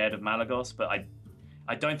be scared of Malagos, but I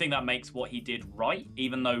don't think that makes what he did right,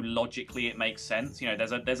 even though logically it makes sense. You know,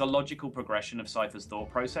 there's a logical progression of Cipher's thought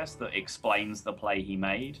process that explains the play he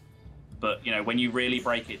made. But, you know, when you really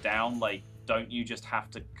break it down, like, don't you just have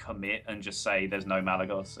to commit and just say there's no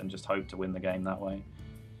Malagos and just hope to win the game that way?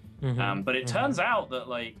 But it turns out that,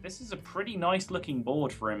 like, this is a pretty nice looking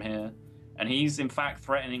board for him here. And he's, in fact,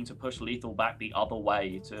 threatening to push Lethal back the other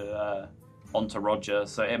way to onto Roger.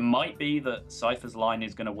 So it might be that Cipher's line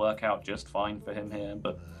is going to work out just fine for him here.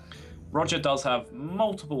 But Roger does have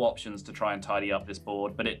multiple options to try and tidy up this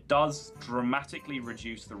board, but it does dramatically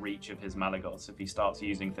reduce the reach of his Malagos if he starts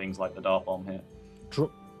using things like the Dark Bomb here.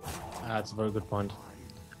 True. That's a very good point.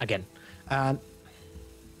 Again.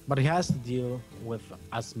 But he has to deal with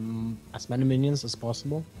as many minions as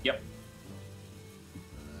possible. Yep.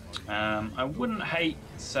 I wouldn't hate,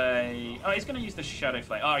 say... Oh, he's going to use the Shadow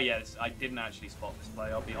Flame. Oh, yes, I didn't actually spot this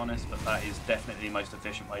play, I'll be honest, but that is definitely the most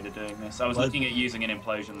efficient way to doing this. I was looking at using an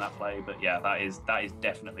Implosion that play, but yeah, that is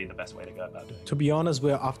definitely the best way to go about doing it. To be honest,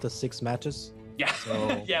 we're after 6 matches. Yeah,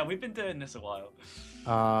 so, yeah, we've been doing this a while.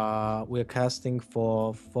 We're casting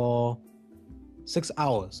for 6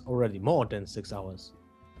 hours already, more than 6 hours.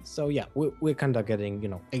 So yeah, we're kind of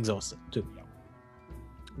getting, exhausted too. Yeah.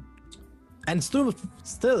 And still,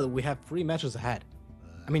 we have 3 matches ahead.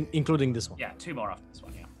 I mean, including this one. Yeah, 2 more after this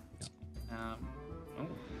one, yeah.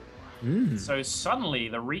 So suddenly,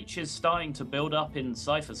 the reach is starting to build up in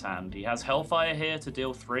Cipher's hand. He has Hellfire here to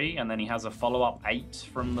deal 3, and then he has a follow-up 8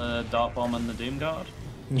 from the Dark Bomb and the Doom Guard.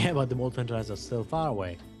 Yeah, but the Molten Giants are still far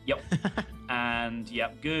away. Yep. And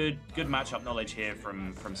yep, good matchup knowledge here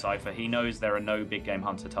from Cipher. He knows there are no big game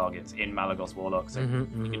hunter targets in Malagos Warlock, so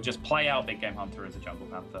he can just play out big game hunter as a jungle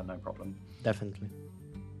panther, no problem. Definitely.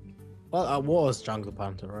 Well, I was jungle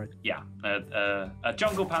panther, right? Yeah, a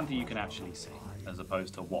jungle panther you can actually see, as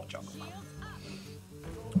opposed to what jungle panther.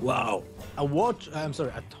 Wow.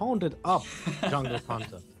 A taunted up jungle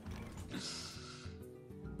panther.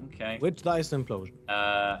 Okay. Which dies to Implosion?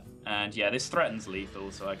 And yeah, this threatens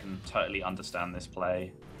lethal, so I can totally understand this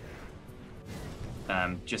play.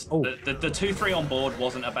 The 2-3 on board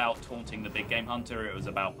wasn't about taunting the big game hunter, it was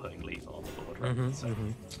about putting lethal on the board, right?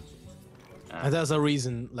 And there's a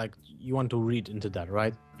reason, like, you want to read into that,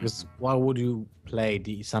 right? Because why would you play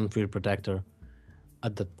the Sunfield Protector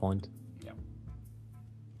at that point? Yeah.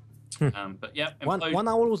 But yeah, one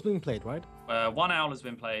owl was being played, right? 1 owl has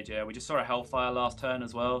been played, yeah. We just saw a Hellfire last turn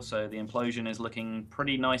as well, so the Implosion is looking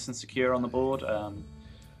pretty nice and secure on the board.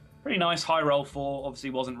 Pretty nice high roll 4. Obviously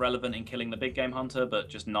wasn't relevant in killing the big game hunter, but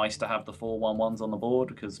just nice to have the 4 1/1s on the board,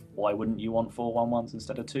 because why wouldn't you want 4 1/1s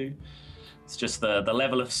instead of 2? It's just the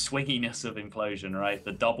level of swinginess of Implosion, right?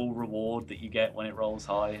 The double reward that you get when it rolls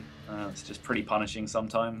high. It's just pretty punishing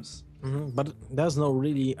sometimes. But there's no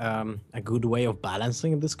really a good way of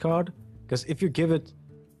balancing this card, because if you give it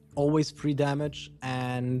always 3 damage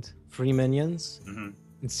and 3 minions,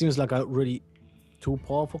 it seems like a really too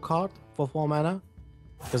powerful card for 4 mana,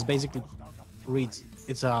 because basically reads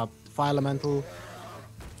it's a fire elemental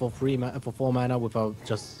for 4 mana with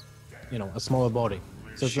just a smaller body,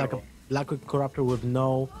 so it's like a Black Corruptor with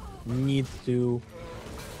no need to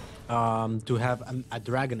have a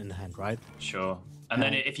dragon in hand, right? Sure. And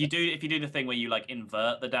then if you do the thing where you like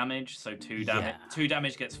invert the damage, so 2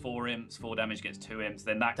 damage gets 4 imps, 4 damage gets 2 imps,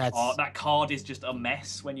 then that card is just a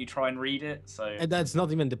mess when you try and read it. So and that's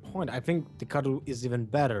not even the point. I think the card is even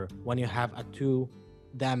better when you have a 2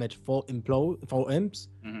 damage for imps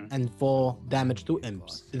and 4 damage to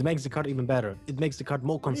imps. It makes the card even better. It makes the card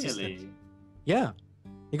more consistent. Really? Yeah,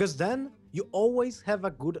 because then you always have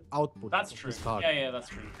a good output. That's true. This card. Yeah, that's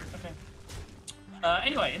true. Okay.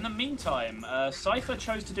 Anyway, in the meantime, Cipher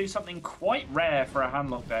chose to do something quite rare for a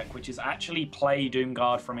handlock deck, which is actually play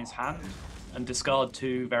Doomguard from his hand and discard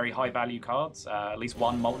 2 very high-value cards. At least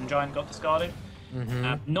 1 Molten Giant got discarded.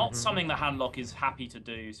 Not something the handlock is happy to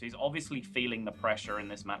do, so he's obviously feeling the pressure in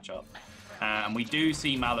this matchup. And we do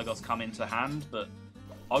see Malagos come into hand, but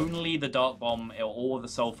only the Dark Bomb or the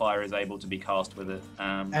Soulfire is able to be cast with it.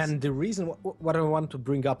 And the reason, what I want to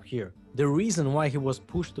bring up here, the reason why he was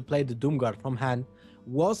pushed to play the Doomguard from hand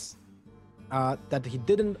was that he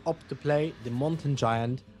didn't opt to play the Mountain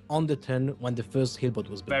Giant on the turn when the first Healbot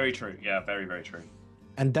was built. Very true. Yeah, very, very true.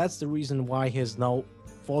 And that's the reason why he is now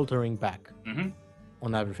faltering back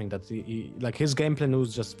on everything. That he like his game plan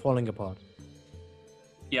was just falling apart.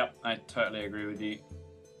 Yep, I totally agree with you.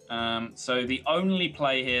 So the only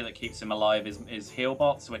play here that keeps him alive is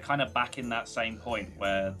Healbot. So we're kind of back in that same point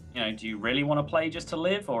where, do you really want to play just to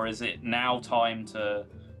live, or is it now time to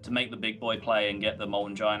make the big boy play and get the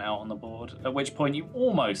Molten Giant out on the board? At which point you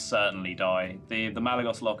almost certainly die. The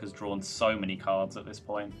Malagos lock has drawn so many cards at this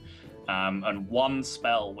point. And 1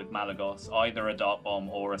 spell with Malagos, either a Dark Bomb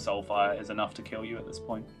or a Soulfire, is enough to kill you at this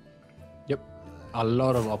point. Yep. A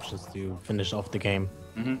lot of options to finish off the game.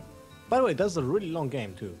 By the way, that's a really long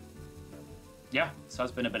game too. Yeah, so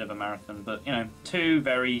it's been a bit of a marathon, but 2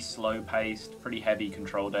 very slow-paced, pretty heavy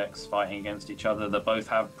control decks fighting against each other that both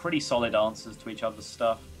have pretty solid answers to each other's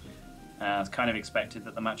stuff. It's kind of expected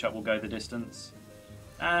that the matchup will go the distance.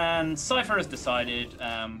 And Cipher has decided,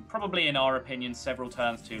 probably in our opinion several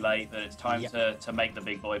turns too late, that it's time to make the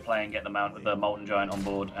big boy play and get the Molten Giant on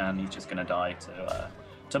board, and he's just going to die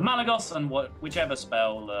to Malagos and whichever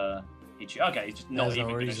spell he's just not even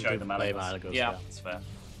going to show the Malagos. Yeah, that's fair.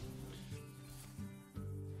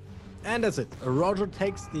 And that's it. Roger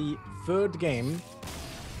takes the 3rd game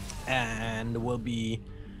and will be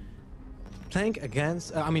playing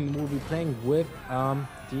against. We'll be playing with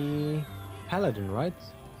the Paladin, right?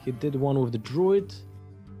 He did one with the Druid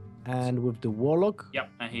and with the Warlock. Yep,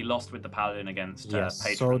 and he lost with the Paladin against Yes.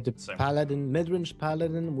 Patron. So the Paladin, mid-range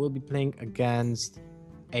Paladin, will be playing against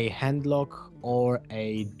a Handlock or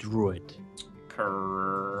a Druid.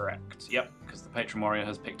 Correct. Yep, because the Patron Warrior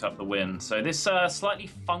has picked up the win. So this slightly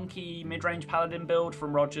funky mid-range Paladin build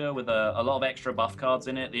from Roger with a lot of extra buff cards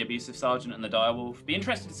in it, the Abusive Sergeant and the Direwolf. Be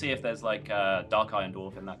interested to see if there's like Dark Iron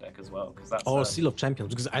Dwarf in that deck as well, because that's Seal of Champions,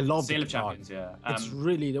 because I love Seal of Champions. Yeah, it's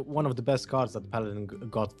really one of the best cards that Paladin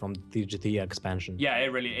got from the TGT expansion. Yeah,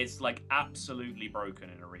 it really is like absolutely broken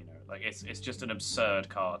in Arena. Like it's just an absurd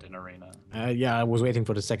card in Arena. Yeah, I was waiting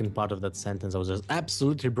for the second part of that sentence. I was just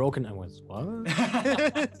absolutely broken. I was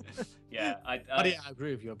what? Yeah, I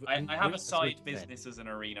agree with you. I have a side business as an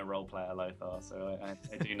Arena role player, Lothar, so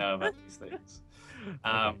I do know about these things.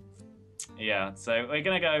 Yeah, so we're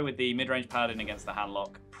going to go with the mid-range Paladin against the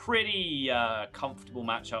Handlock. Pretty comfortable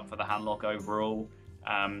matchup for the Handlock overall.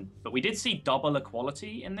 But we did see double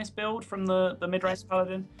equality in this build from the mid-range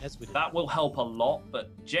Paladin. Yes, we did. That will help a lot, but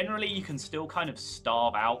generally you can still kind of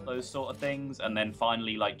starve out those sort of things, and then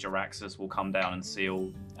finally, like, Jaraxxus will come down and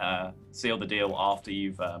seal the deal after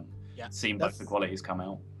you've seen both the qualities come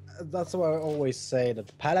out. That's why I always say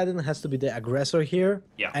that Paladin has to be the aggressor here.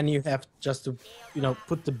 Yeah. And you have just to,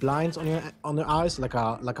 put the blinds on your eyes like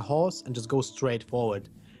a horse and just go straight forward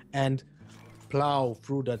and plow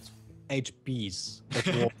through that HPs.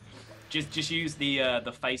 Just use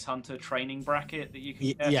the Face Hunter training bracket that you can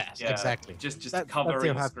get. Yes, exactly. Just cover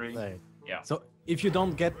your screen. Yeah. So if you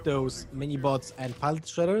don't get those mini bots and pilot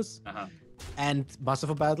shredders and Buster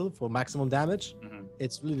for Battle for maximum damage,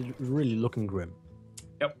 it's really, really looking grim.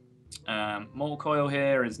 Yep. Mortal Coil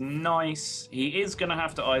here is nice. He is going to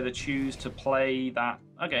have to either choose to play that.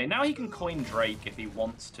 Okay, now he can coin Drake if he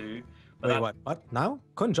wants to. Wait, what? Now?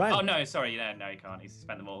 Coin Giant? Oh, no, sorry. No, he can't. He's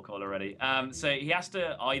spent the Mortal Coil already. So he has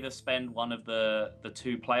to either spend one of the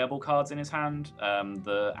two playable cards in his hand,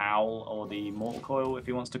 the Owl or the Mortal Coil, if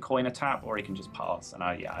he wants to coin a tap, or he can just pass. And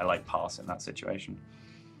I like pass in that situation.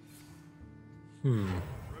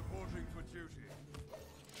 Reporting for duty.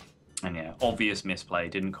 And yeah, obvious misplay.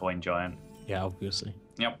 Didn't coin Giant. Yeah, obviously.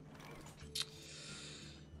 Yep.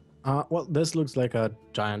 Well, this looks like a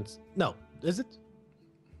Giant. No, is it?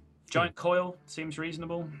 Giant Coil seems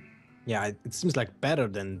reasonable. Yeah, it seems like better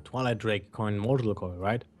than Twilight Drake coin Mortal Coil,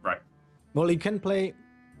 right? Right. Well, you can play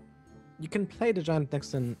the Giant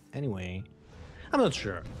next turn anyway. I'm not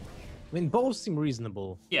sure. I mean, both seem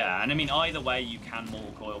reasonable. Yeah, and I mean, either way, you can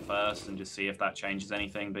Mortal Coil first and just see if that changes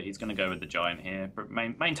anything, but he's going to go with the Giant here. But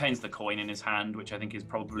maintains the coin in his hand, which I think is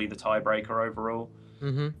probably the tiebreaker overall.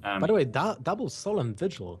 By the way, double Solemn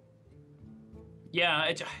Vigil.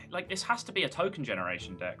 Yeah, this has to be a token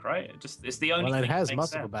generation deck, right? It's the only thing it has that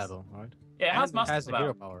makes Masterful sense. Battle, right? Yeah, it has Masterful a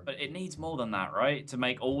hero Battle, power. but it needs more than that, right? To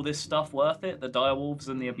make all this stuff worth it, the Direwolves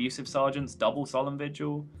and the Abusive Sergeants, double Solemn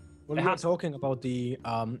Vigil. Well, we're talking about the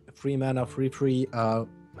 3 mana, 3/3.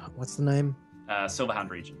 What's the name? Silverhand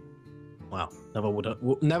Region. Wow, never would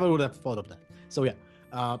have thought of that. So yeah,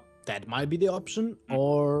 that might be the option,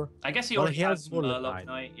 or I guess he already has Murloc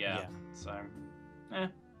Knight. Yeah. So,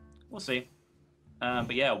 we'll see.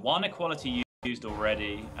 But yeah, one equality used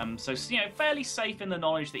already. So fairly safe in the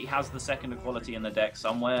knowledge that he has the second equality in the deck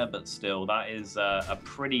somewhere, but still, that is a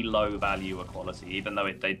pretty low value equality, even though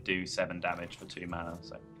they do 7 damage for 2 mana.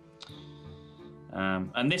 So.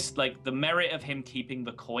 And this, the merit of him keeping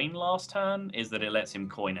the coin last turn is that it lets him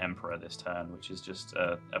coin Emperor this turn, which is just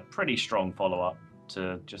a pretty strong follow-up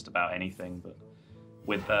to just about anything. But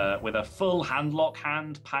with a full Handlock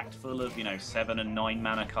hand packed full of 7 and 9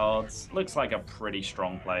 mana cards, looks like a pretty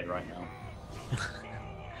strong play right now.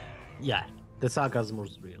 Yeah, the sarcasm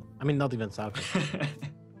was real. I mean, not even sarcasm.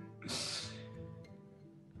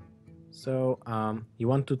 So you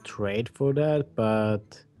want to trade for that, but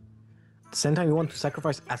at the same time, you want to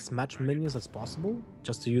sacrifice as much minions as possible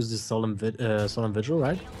just to use this Solemn Vigil,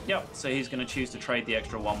 right? Yep, so he's going to choose to trade the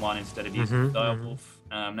extra 1/1 instead of using the Direwolf.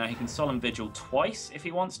 Now he can Solemn Vigil twice if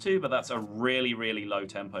he wants to, but that's a really, really low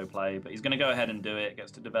tempo play. But he's going to go ahead and do it.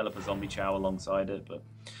 Gets to develop a Zombie Chow alongside it, but...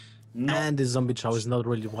 And the Zombie Chow is not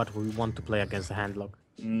really what we want to play against the Handlock.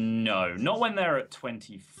 No, not when they're at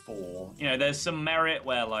 24. There's some merit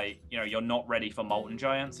where, you're not ready for Molten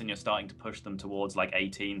Giants and you're starting to push them towards,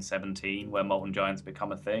 18, 17, where Molten Giants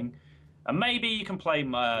become a thing. And maybe you can play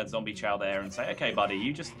Zombie Chow there and say, okay, buddy,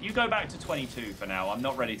 you go back to 22 for now. I'm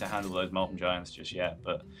not ready to handle those Molten Giants just yet.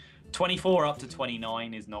 But 24 up to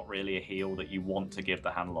 29 is not really a heal that you want to give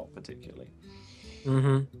the Handlock particularly.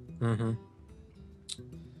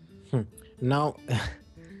 Now,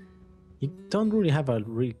 You don't really have a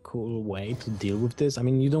really cool way to deal with this. I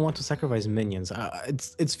mean, you don't want to sacrifice minions.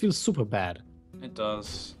 It feels super bad. It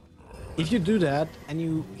does. If you do that and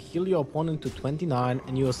you heal your opponent to 29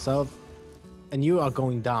 and yourself, and you are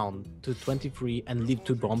going down to 23 and leave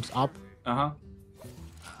 2 bombs up,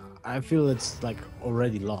 I feel it's like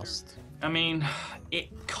already lost. I mean, it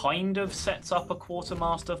kind of sets up a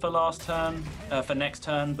quartermaster for for next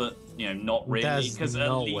turn, but not really, because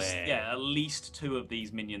at least 2 of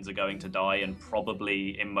these minions are going to die, and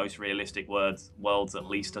probably in most realistic worlds at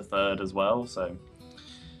least a third as well. So,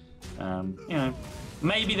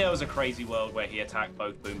 maybe there was a crazy world where he attacked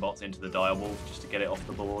both boombots into the direwolf just to get it off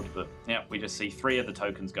the board, but yeah, we just see 3 of the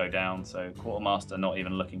tokens go down, so quartermaster not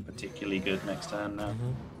even looking particularly good next turn now.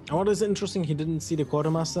 And what is interesting, he didn't see the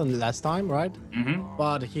quartermaster last time, right? Mm-hmm.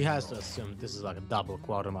 But he has to assume this is like a double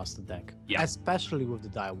quartermaster deck, especially with the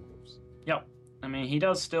direwolves. Yep. I mean, he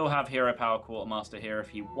does still have hero power quartermaster here if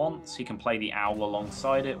he wants. He can play the owl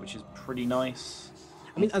alongside it, which is pretty nice.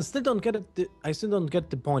 I mean, I still don't get it. I still don't get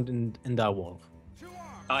the point in direwolf.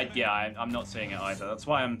 I'm not seeing it either. That's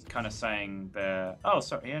why I'm kind of saying there. Oh,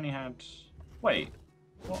 sorry, he only had. Wait,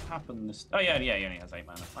 what happened? Oh yeah, he only has 8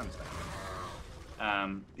 mana. My mistake.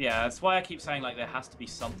 That's why I keep saying like there has to be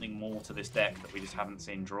something more to this deck that we just haven't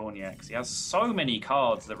seen drawn yet. Because he has so many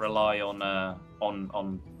cards that rely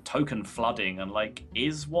on token flooding, and like,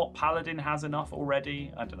 is what Paladin has enough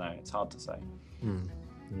already? I don't know. It's hard to say.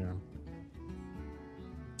 Yeah.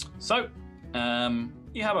 So,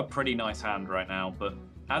 you have a pretty nice hand right now, but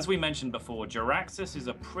as we mentioned before, Jaraxxus is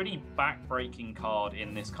a pretty back-breaking card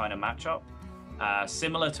in this kind of matchup.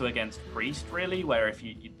 Similar to against Priest, really, where if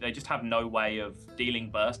they just have no way of dealing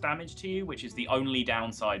burst damage to you, which is the only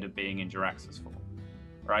downside of being in Jaraxxus form,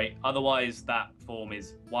 right? Otherwise, that form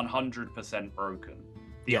is 100% broken.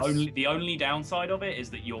 The only downside of it is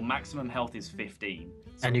that your maximum health is 15.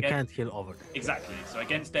 So and you can't heal over. Exactly. So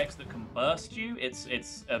against decks that can burst you, it's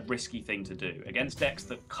a risky thing to do. Against decks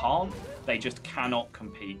that can't, they just cannot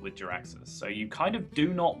compete with Jaraxxus. So you kind of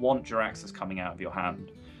do not want Jaraxxus coming out of your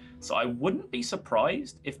hand. So I wouldn't be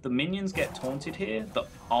surprised if the minions get taunted here that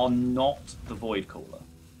are not the Void Caller.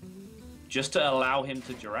 Just to allow him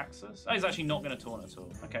to Jaraxxus. Oh, he's actually not going to taunt at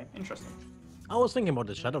all. Okay, interesting. I was thinking about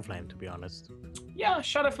the Shadow Flame, to be honest. Yeah,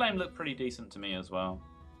 Shadow Flame looked pretty decent to me as well.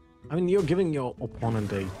 I mean, you're giving your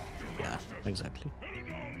opponent a... Yeah, exactly.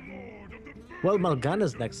 Well,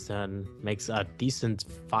 Mal'Ganis next turn makes a decent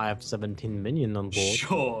 5/17 minion on board.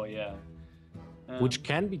 Sure, yeah. Which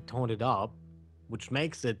can be taunted up, which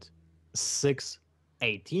makes it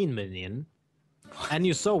 6/18 minion. And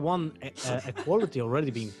you saw one equality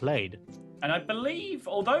already being played. And I believe,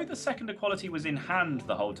 although the second equality was in hand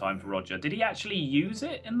the whole time for Roger, did he actually use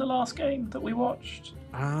it in the last game that we watched?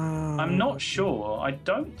 I'm not sure. I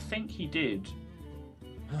don't think he did.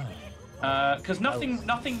 Because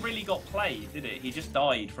nothing really got played, did it? He just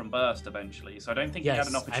died from burst eventually, so I don't think he had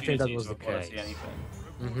an opportunity to equality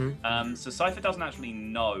anything. So Cipher doesn't actually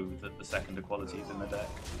know that the second equality is in the deck.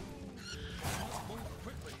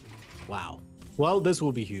 Wow. Well, this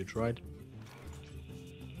will be huge, right?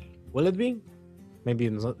 Will it be? Maybe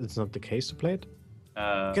it's not the case to play it.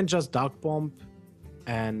 You can just Dark Bomb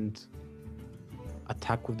and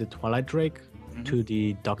attack with the Twilight Drake to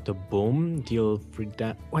the Dr. Boom, deal 3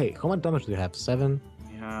 damage. Wait, how much damage do you have? 7?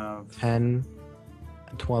 You have 10,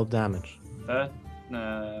 12 damage. Yeah,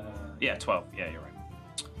 12. Yeah, you're right.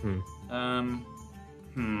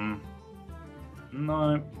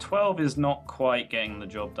 No, 12 is not quite getting the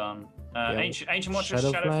job done. Ancient Watcher,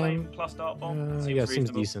 Shadow Flame plus Dark Bomb.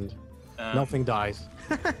 Seems decent. Nothing dies.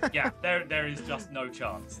 Yeah, there is just no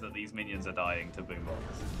chance that these minions are dying to Boombox.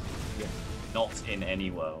 Yeah. Not in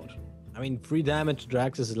any world. I mean, 3 damage to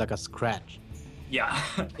Draxus is like a scratch. Yeah.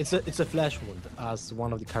 it's a flesh wound, as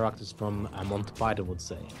one of the characters from Monty Python would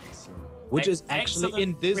say. Which is actually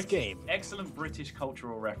in this game. Excellent British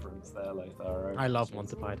cultural reference there, Lothar. I love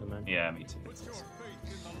Monty Python, man. Yeah, me too.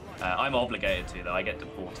 I'm obligated to, though. I get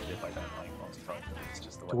deported if I don't like Monty Python. It's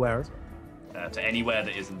just the way. To where? To anywhere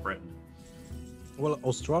that isn't Britain. Well,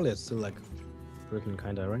 Australia is still like Britain,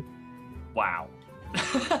 kinda, right? Wow.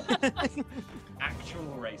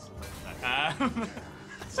 Actual racism.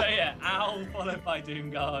 So yeah, Owl followed by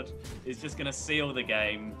Doomguard is just going to seal the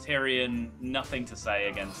game. Tyrion, nothing to say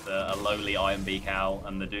against a lowly Ironbeak Owl,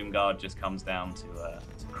 and the Doomguard just comes down to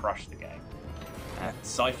crush the game.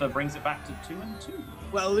 Cipher brings it back to 2-2.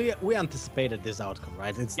 Well, we anticipated this outcome,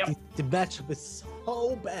 right? The matchup is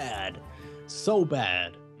so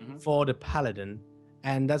bad for the Paladin,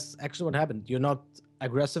 and that's actually what happened. You're not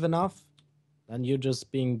aggressive enough, and you're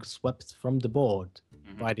just being swept from the board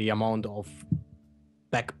by the amount of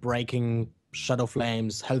back-breaking Shadow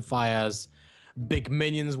Flames, Hellfires, big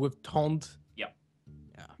minions with Taunt. Yep.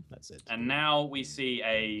 Yeah, that's it. And now we see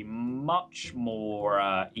a much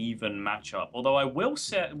more even matchup. Although I will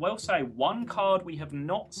say one card we have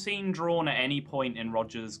not seen drawn at any point in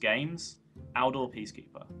Roger's games, Outdoor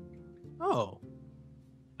Peacekeeper. Oh.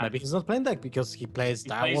 Maybe he's not playing that because he plays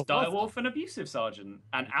Direwolf and Abusive Sergeant.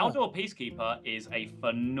 And Outdoor Peacekeeper is a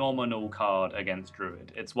phenomenal card against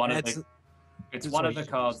Druid. It's one of the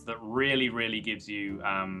cards that really, really gives you,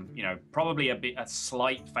 probably a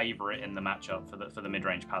slight favorite in the matchup for the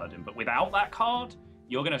mid-range Paladin. But without that card,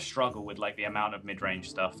 you're going to struggle with like the amount of mid-range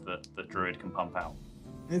stuff that Druid can pump out.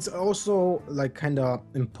 It's also like kind of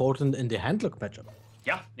important in the handlock matchup.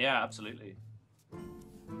 Yeah, absolutely.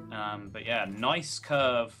 But yeah, nice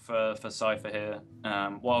curve for Cipher here.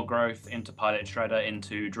 Wild Growth into Piloted Shredder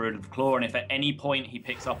into Druid of the Claw, and if at any point he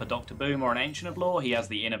picks up a Dr. Boom or an Ancient of Law, he has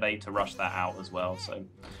the Innovate to rush that out as well. So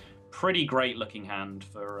pretty great looking hand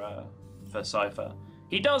for Cipher.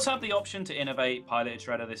 He does have the option to Innovate Piloted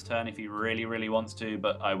Shredder this turn if he really, really wants to,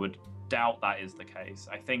 but I would doubt that is the case.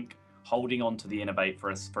 I think holding on to the Innovate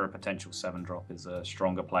for a potential 7-drop is a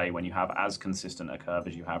stronger play when you have as consistent a curve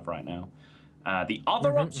as you have right now. The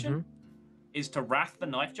other option is to Wrath the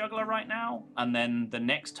Knife Juggler right now, and then the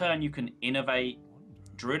next turn you can Innovate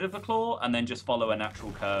Druid of the Claw, and then just follow a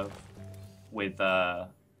natural curve with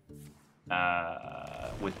Piloted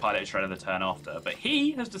Shredder the turn after. But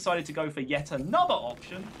he has decided to go for yet another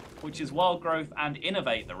option, which is Wild Growth and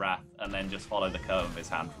Innovate the Wrath, and then just follow the curve of his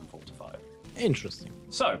hand from 4 to 5. Interesting.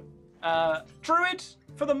 So, Druid,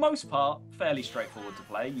 for the most part, fairly straightforward to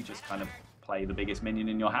play. You just kind of play the biggest minion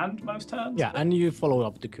in your hand most turns. Yeah, and you follow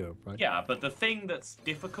up the curve, right? Yeah, but the thing that's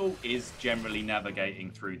difficult is generally navigating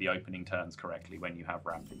through the opening turns correctly when you have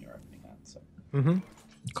ramp in your opening hand. So.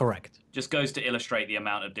 Correct. Just goes to illustrate the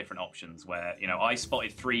amount of different options where, I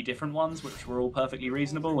spotted 3 different ones, which were all perfectly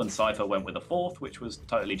reasonable, and Cipher went with a 4th, which was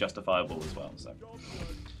totally justifiable as well. So.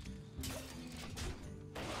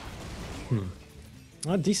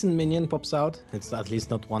 A decent minion pops out. It's at least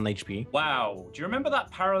not 1 HP. Wow. Do you remember that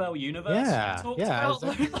parallel universe you talked about?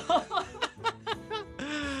 Exactly.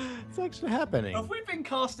 It's actually happening. Have we been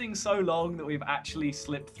casting so long that we've actually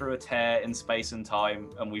slipped through a tear in space and time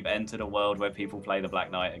and we've entered a world where people play the Black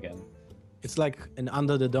Knight again? It's like an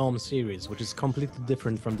Under the Dome series, which is completely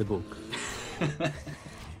different from the book.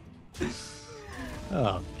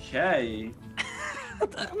 Okay.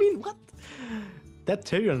 I mean, what? That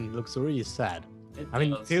Tyrion looks really sad.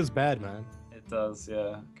 It feels bad, man. It does,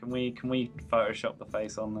 yeah. Can we Photoshop the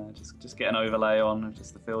face on there? Just get an overlay on of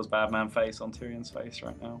just the feels bad man face on Tyrion's face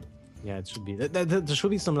right now. Yeah, it should be. There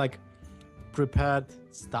should be some like prepared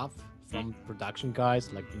stuff from production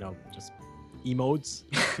guys, like just emotes,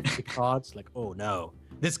 the cards. Like, oh no,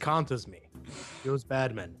 this counters me. Feels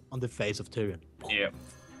bad man on the face of Tyrion. Yeah.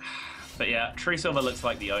 But yeah, True Silver looks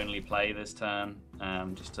like the only play this turn,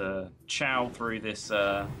 just to chow through this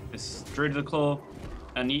Druid of the Claw.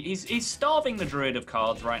 And he's starving the Druid of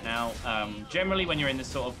cards right now. Generally, when you're in this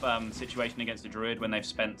sort of situation against a Druid, when they've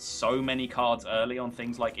spent so many cards early on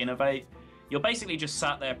things like Innovate, you're basically just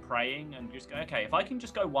sat there praying and just go, okay, if I can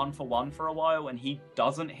just go 1 for 1 for a while and he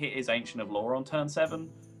doesn't hit his Ancient of Law on turn 7,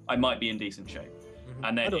 I might be in decent shape.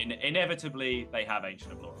 And then inevitably, they have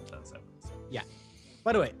Ancient of Law on turn 7. So. Yeah.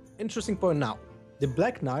 By the way, interesting point now. The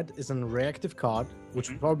Black Knight is a reactive card,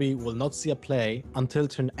 which probably will not see a play until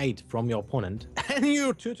turn 8 from your opponent, and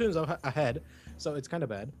you're 2 turns ahead, so it's kind of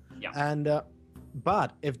bad. Yeah. And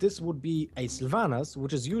but if this would be a Sylvanas,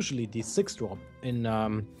 which is usually the 6-drop in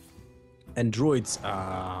Druid's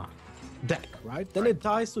deck, right? Then it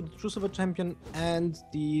dies to the True Silver Champion and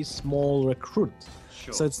the small Recruit.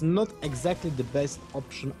 Sure. So it's not exactly the best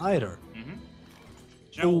option either. Do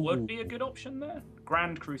you know what would be a good option there?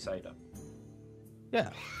 Grand Crusader. Yeah.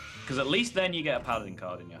 Because at least then you get a Paladin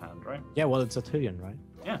card in your hand, right? Yeah, well, it's a Tyrion, right?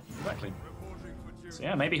 Yeah, exactly. So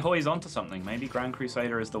yeah, maybe Hoy's onto something. Maybe Grand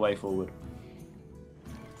Crusader is the way forward.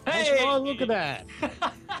 Hey! Oh, look at that!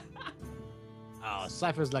 Oh,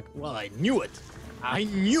 Cypher's like, well, I knew it! I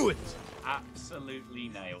knew it! Absolutely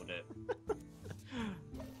nailed it.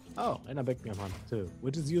 Oh, and a Beckman Hunt too,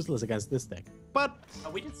 which is useless against this deck. But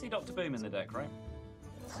we did see Dr. Boom in the deck, right?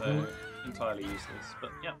 So entirely useless.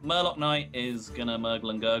 But yeah, Murloc Knight is gonna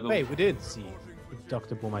Murgle and Gurgle. Wait, we did see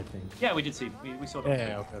Dr. Boom, I think. Yeah, we did see. We saw Dr.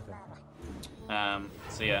 Yeah, Boom. okay.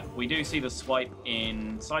 So yeah, we do see the swipe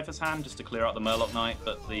in Cypher's hand just to clear out the Murloc Knight,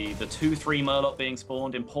 but the 2/3 Murloc being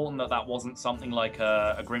spawned, important that wasn't something like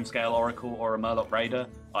a Grimscale Oracle or a Murloc Raider,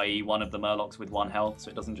 i.e. one of the Murlocs with 1 health, so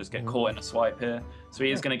it doesn't just get caught in a swipe here. So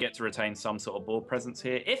he is going to get to retain some sort of board presence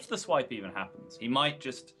here, if the swipe even happens. He might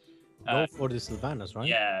just Go for the Sylvanas, right?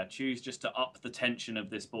 Yeah, choose just to up the tension of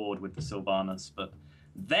this board with the Sylvanas, but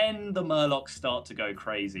then the Murlocs start to go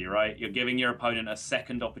crazy, right? You're giving your opponent a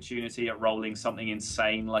second opportunity at rolling something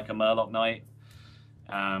insane like a Murloc Knight.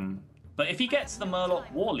 But if he gets the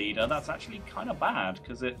Murloc War Leader, that's actually kind of bad,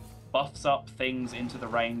 because it buffs up things into the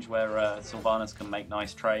range where Sylvanas can make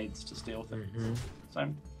nice trades to steal things.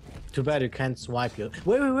 So, too bad you can't swipe your...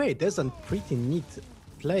 Wait. There's a pretty neat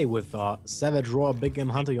play with Savage Roar, Big Game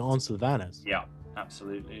Hunter, your own Sylvanas. yeah,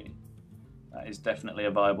 absolutely. That is definitely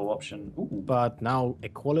a viable option. Ooh. But now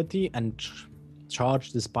Equality and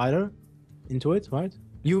charge the Spider into it, right?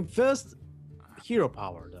 You first Hero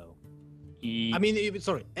Power, though. I mean,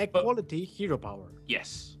 sorry, Equality, Hero Power.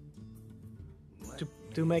 Yes.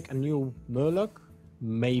 To make a new Murloc,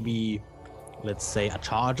 maybe, let's say, a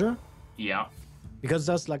Charger. Yeah. Because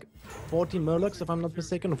there's like 14 Murlocs, if I'm not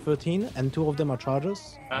mistaken, or 13, and 2 of them are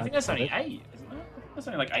Chargers. I think there's only 8, isn't there? There's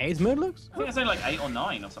only like 8. 8 Murlocs? I think there's only like 8 or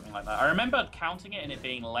 9 or something like that. I remember counting it and it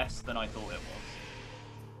being less than I thought it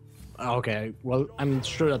was. Okay, well, I'm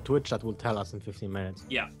sure that Twitch chat will tell us in 15 minutes.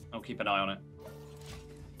 Yeah, I'll keep an eye on it.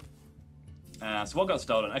 So what got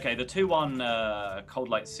stolen? Okay, the 2-1 Cold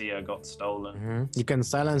Light Seer got stolen. You can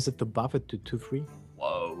silence it to buff it to 2-3.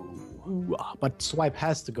 Whoa. Ooh, but swipe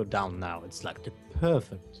has to go down now. It's like the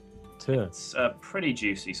perfect turn. It's a pretty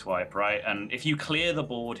juicy swipe, right? And if you clear the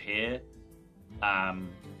board here,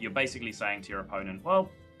 you're basically saying to your opponent, well,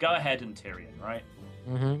 go ahead and Tyrion, right?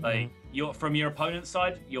 You're from your opponent's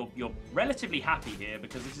side, you're relatively happy here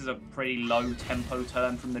because this is a pretty low tempo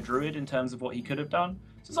turn from the Druid in terms of what he could have done.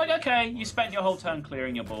 So it's like, okay, you spent your whole turn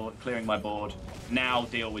clearing my board. Now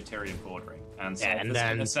deal with Tyrion Bordering. And so and it's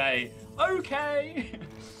then gonna say, okay.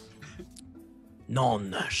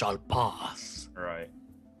 None shall pass. Right.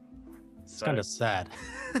 It's kind of sad.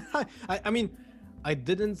 I mean, I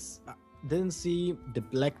didn't see the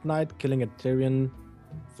Black Knight killing a Tyrion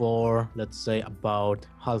for, let's say, about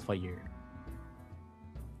half a year.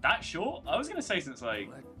 That short? I was gonna say since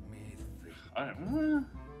like, I don't know,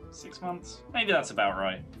 6 months. Maybe that's about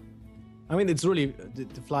right. I mean, it's really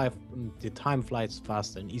the time flies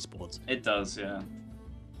faster in esports. It does, yeah.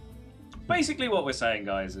 Basically, what we're saying,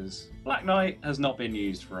 guys, is Black Knight has not been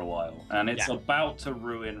used for a while, and it's about to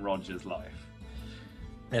ruin Roger's life.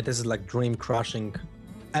 Yeah, this is like dream crushing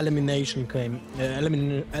elimination game,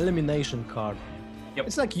 elimination card. Yep.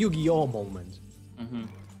 It's like Yu-Gi-Oh moment.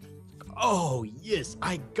 Oh yes,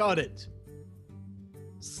 I got it.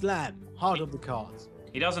 Slam, heart of the cards.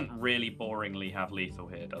 He doesn't really boringly have lethal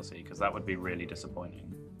here, does he? Because that would be really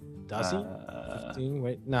disappointing. Does he? 15?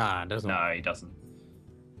 Wait, nah, doesn't. No, he doesn't.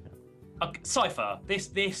 Cipher, this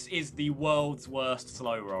is the world's worst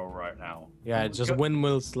slow roll right now. Yeah, it's just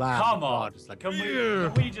windmill slam. Come on, just like,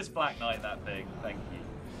 can we just Black Knight that thing? Thank you.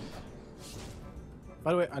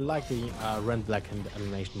 By the way, I like the red black and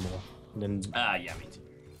animation more than. Yeah, me too.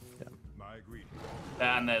 Yeah. My greetings.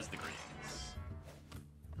 And there's the greetings.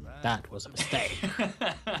 That was a mistake.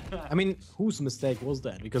 I mean, whose mistake was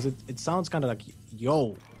that? Because it sounds kind of like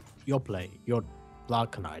your play, your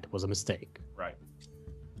Black Knight was a mistake. Right.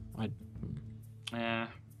 Yeah,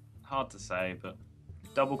 hard to say, but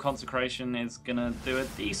Double Consecration is gonna do a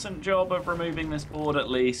decent job of removing this board at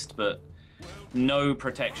least, but no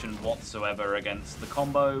protection whatsoever against the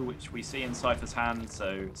combo, which we see in Cipher's hand.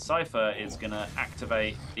 So Cipher is gonna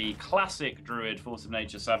activate the classic Druid Force of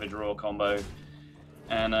Nature Savage Roar combo.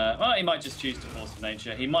 And, well, he might just choose to Force of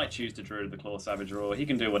Nature. He might choose to Druid of the Claw Savage Roar. He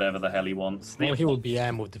can do whatever the hell he wants. Well, he will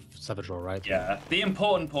BM with the Savage Roar, right? Yeah. The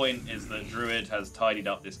important point is that Druid has tidied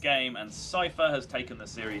up this game, and Cipher has taken the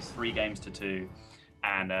series 3 games to 2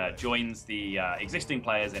 and joins the existing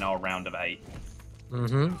players in our round of 8.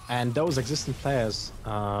 And those existing players,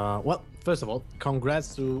 well, first of all,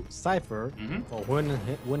 congrats to Cipher for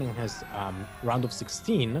winning his round of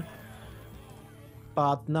 16.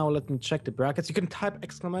 But now let me check the brackets. You can type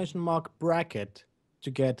 !bracket to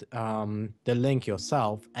get the link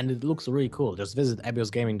yourself, and it looks really cool. Just visit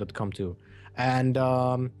abiosgaming.com too. And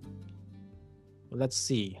let's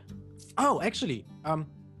see. Oh, actually,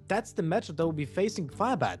 that's the matchup that will be facing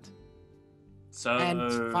Firebat. So And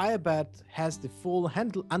Firebat has the full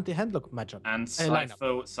anti-handlock matchup. And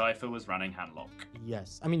Cipher was running Handlock.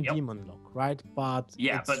 Yes, I mean Demon Lock, right? But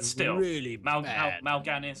yeah, it's but still, really bad.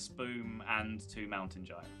 Mal'Ganis, Boom, and 2 Mountain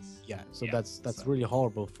Giants. Yeah, so that's really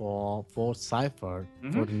horrible for Cipher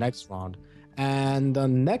for the next round. And the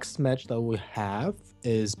next match that we have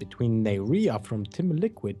is between Neyria from Team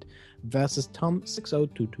Liquid versus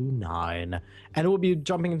Tom60229, and we'll be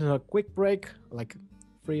jumping into a quick break, like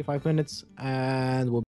 3-5 minutes, and we'll